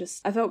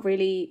 subhanAllah, I felt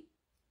really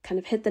kind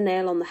of hit the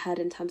nail on the head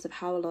in terms of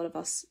how a lot of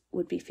us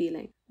would be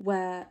feeling,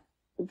 where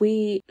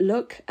we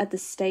look at the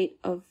state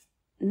of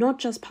not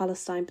just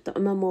Palestine, but the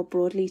Ummah more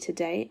broadly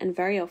today. And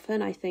very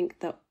often I think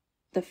that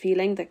the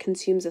feeling that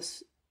consumes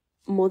us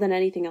more than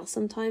anything else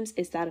sometimes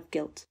is that of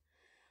guilt,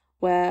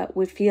 where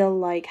we feel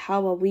like,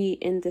 how are we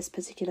in this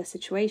particular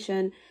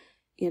situation,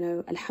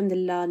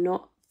 alhamdulillah,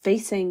 not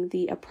facing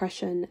the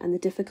oppression and the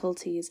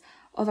difficulties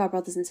of our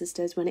brothers and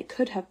sisters when it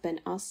could have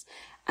been us.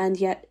 And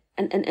yet,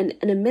 and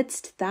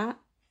amidst that,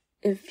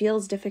 it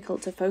feels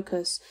difficult to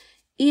focus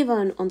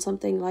even on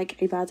something like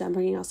ibadah and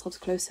bringing ourselves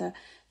closer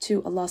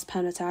to Allah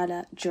subhanahu wa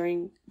ta'ala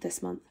during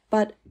this month.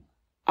 But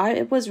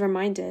I was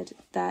reminded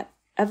that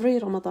every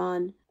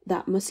Ramadan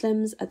that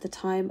Muslims at the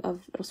time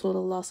of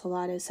Rasulullah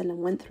sallallahu alaihi wasallam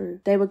went through,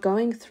 they were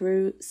going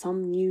through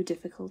some new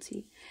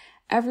difficulty.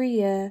 Every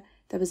year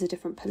there was a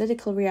different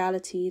political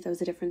reality, there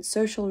was a different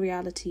social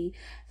reality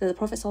that the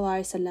Prophet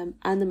ﷺ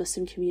and the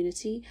Muslim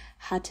community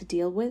had to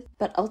deal with.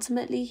 But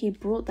ultimately, he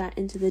brought that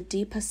into the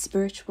deeper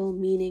spiritual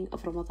meaning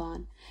of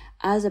Ramadan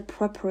as a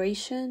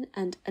preparation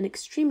and an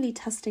extremely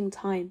testing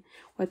time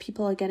where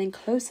people are getting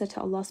closer to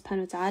Allah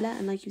subhanahu wa ta'ala,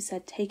 and like you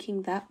said,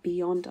 taking that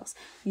beyond us,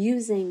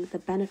 using the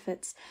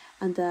benefits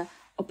and the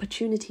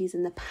opportunities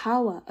and the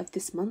power of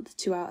this month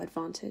to our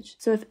advantage.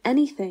 So if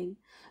anything,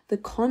 the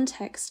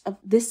context of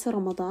this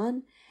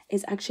Ramadan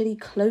is actually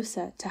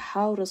closer to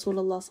how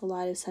Rasulullah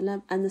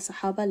ﷺ and the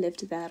Sahaba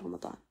lived their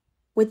Ramadan.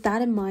 With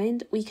that in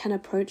mind, we can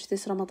approach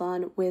this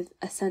Ramadan with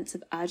a sense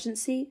of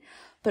urgency,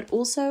 but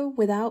also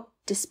without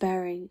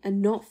despairing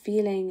and not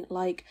feeling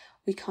like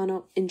we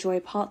cannot enjoy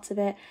parts of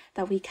it,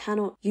 that we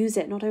cannot use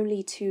it not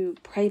only to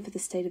pray for the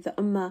state of the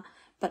Ummah,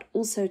 but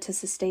also to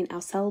sustain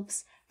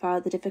ourselves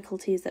for the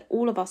difficulties that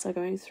all of us are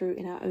going through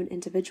in our own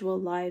individual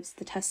lives,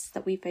 the tests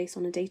that we face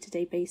on a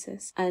day-to-day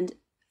basis, and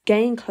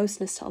gain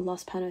closeness to Allah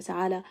subhanahu wa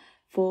ta'ala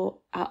for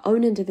our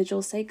own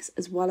individual sakes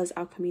as well as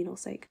our communal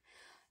sake.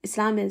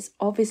 Islam is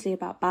obviously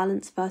about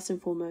balance first and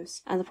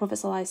foremost, and the Prophet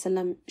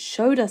ﷺ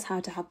showed us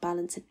how to have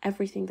balance in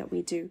everything that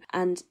we do.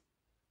 And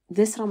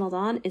this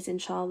Ramadan is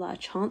inshallah a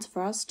chance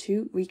for us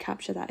to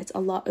recapture that. It's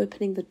Allah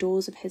opening the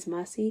doors of His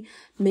mercy,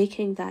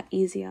 making that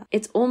easier.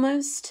 It's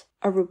almost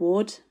a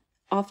reward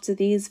after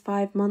these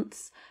 5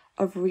 months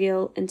of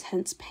real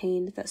intense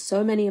pain that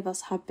so many of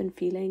us have been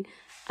feeling,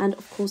 and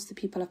of course the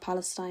people of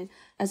Palestine,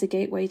 as a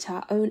gateway to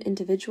our own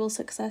individual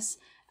success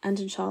and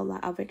inshallah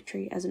our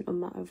victory as an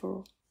ummah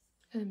overall.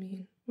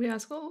 Ameen. We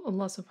ask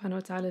Allah subhanahu wa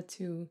ta'ala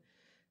to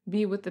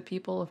be with the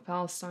people of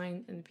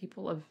Palestine and the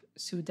people of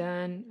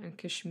Sudan and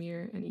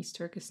Kashmir and East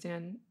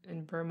Turkestan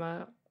and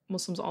Burma,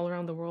 Muslims all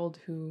around the world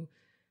who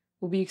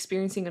will be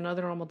experiencing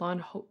another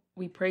Ramadan.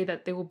 We pray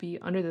that they will be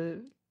under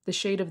the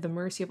shade of the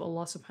mercy of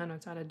Allah subhanahu wa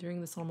ta'ala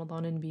during this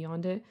Ramadan and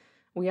beyond it.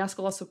 We ask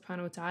Allah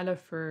subhanahu wa ta'ala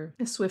for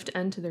a swift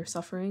end to their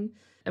suffering,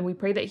 and we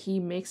pray that He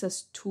makes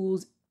us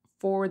tools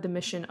for the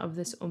mission of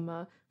this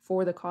ummah,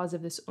 for the cause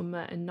of this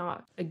ummah, and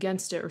not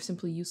against it or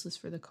simply useless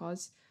for the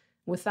cause.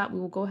 With that, we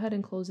will go ahead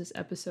and close this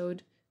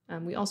episode.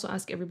 We also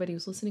ask everybody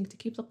who's listening to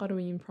keep the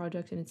Qarawiyyin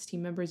Project and its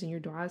team members in your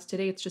du'as.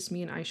 Today it's just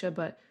me and Aisha,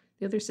 but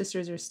the other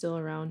sisters are still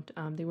around.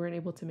 They weren't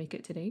able to make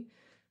it today,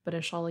 but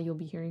inshallah you'll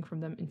be hearing from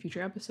them in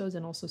future episodes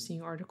and also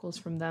seeing articles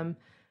from them.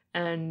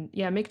 And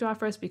yeah, make dua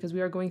for us because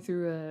we are going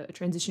through a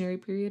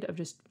transitionary period of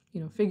just,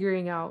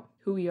 figuring out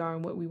who we are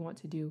and what we want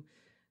to do.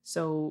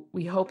 So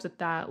we hope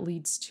that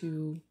leads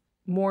to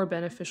more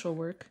beneficial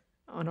work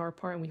on our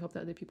part, and we hope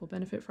that other people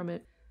benefit from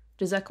it.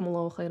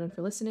 Jazakumullahu khairan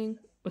for listening.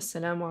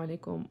 Wassalamu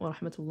alaikum wa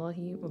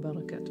rahmatullahi wa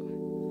barakatuh.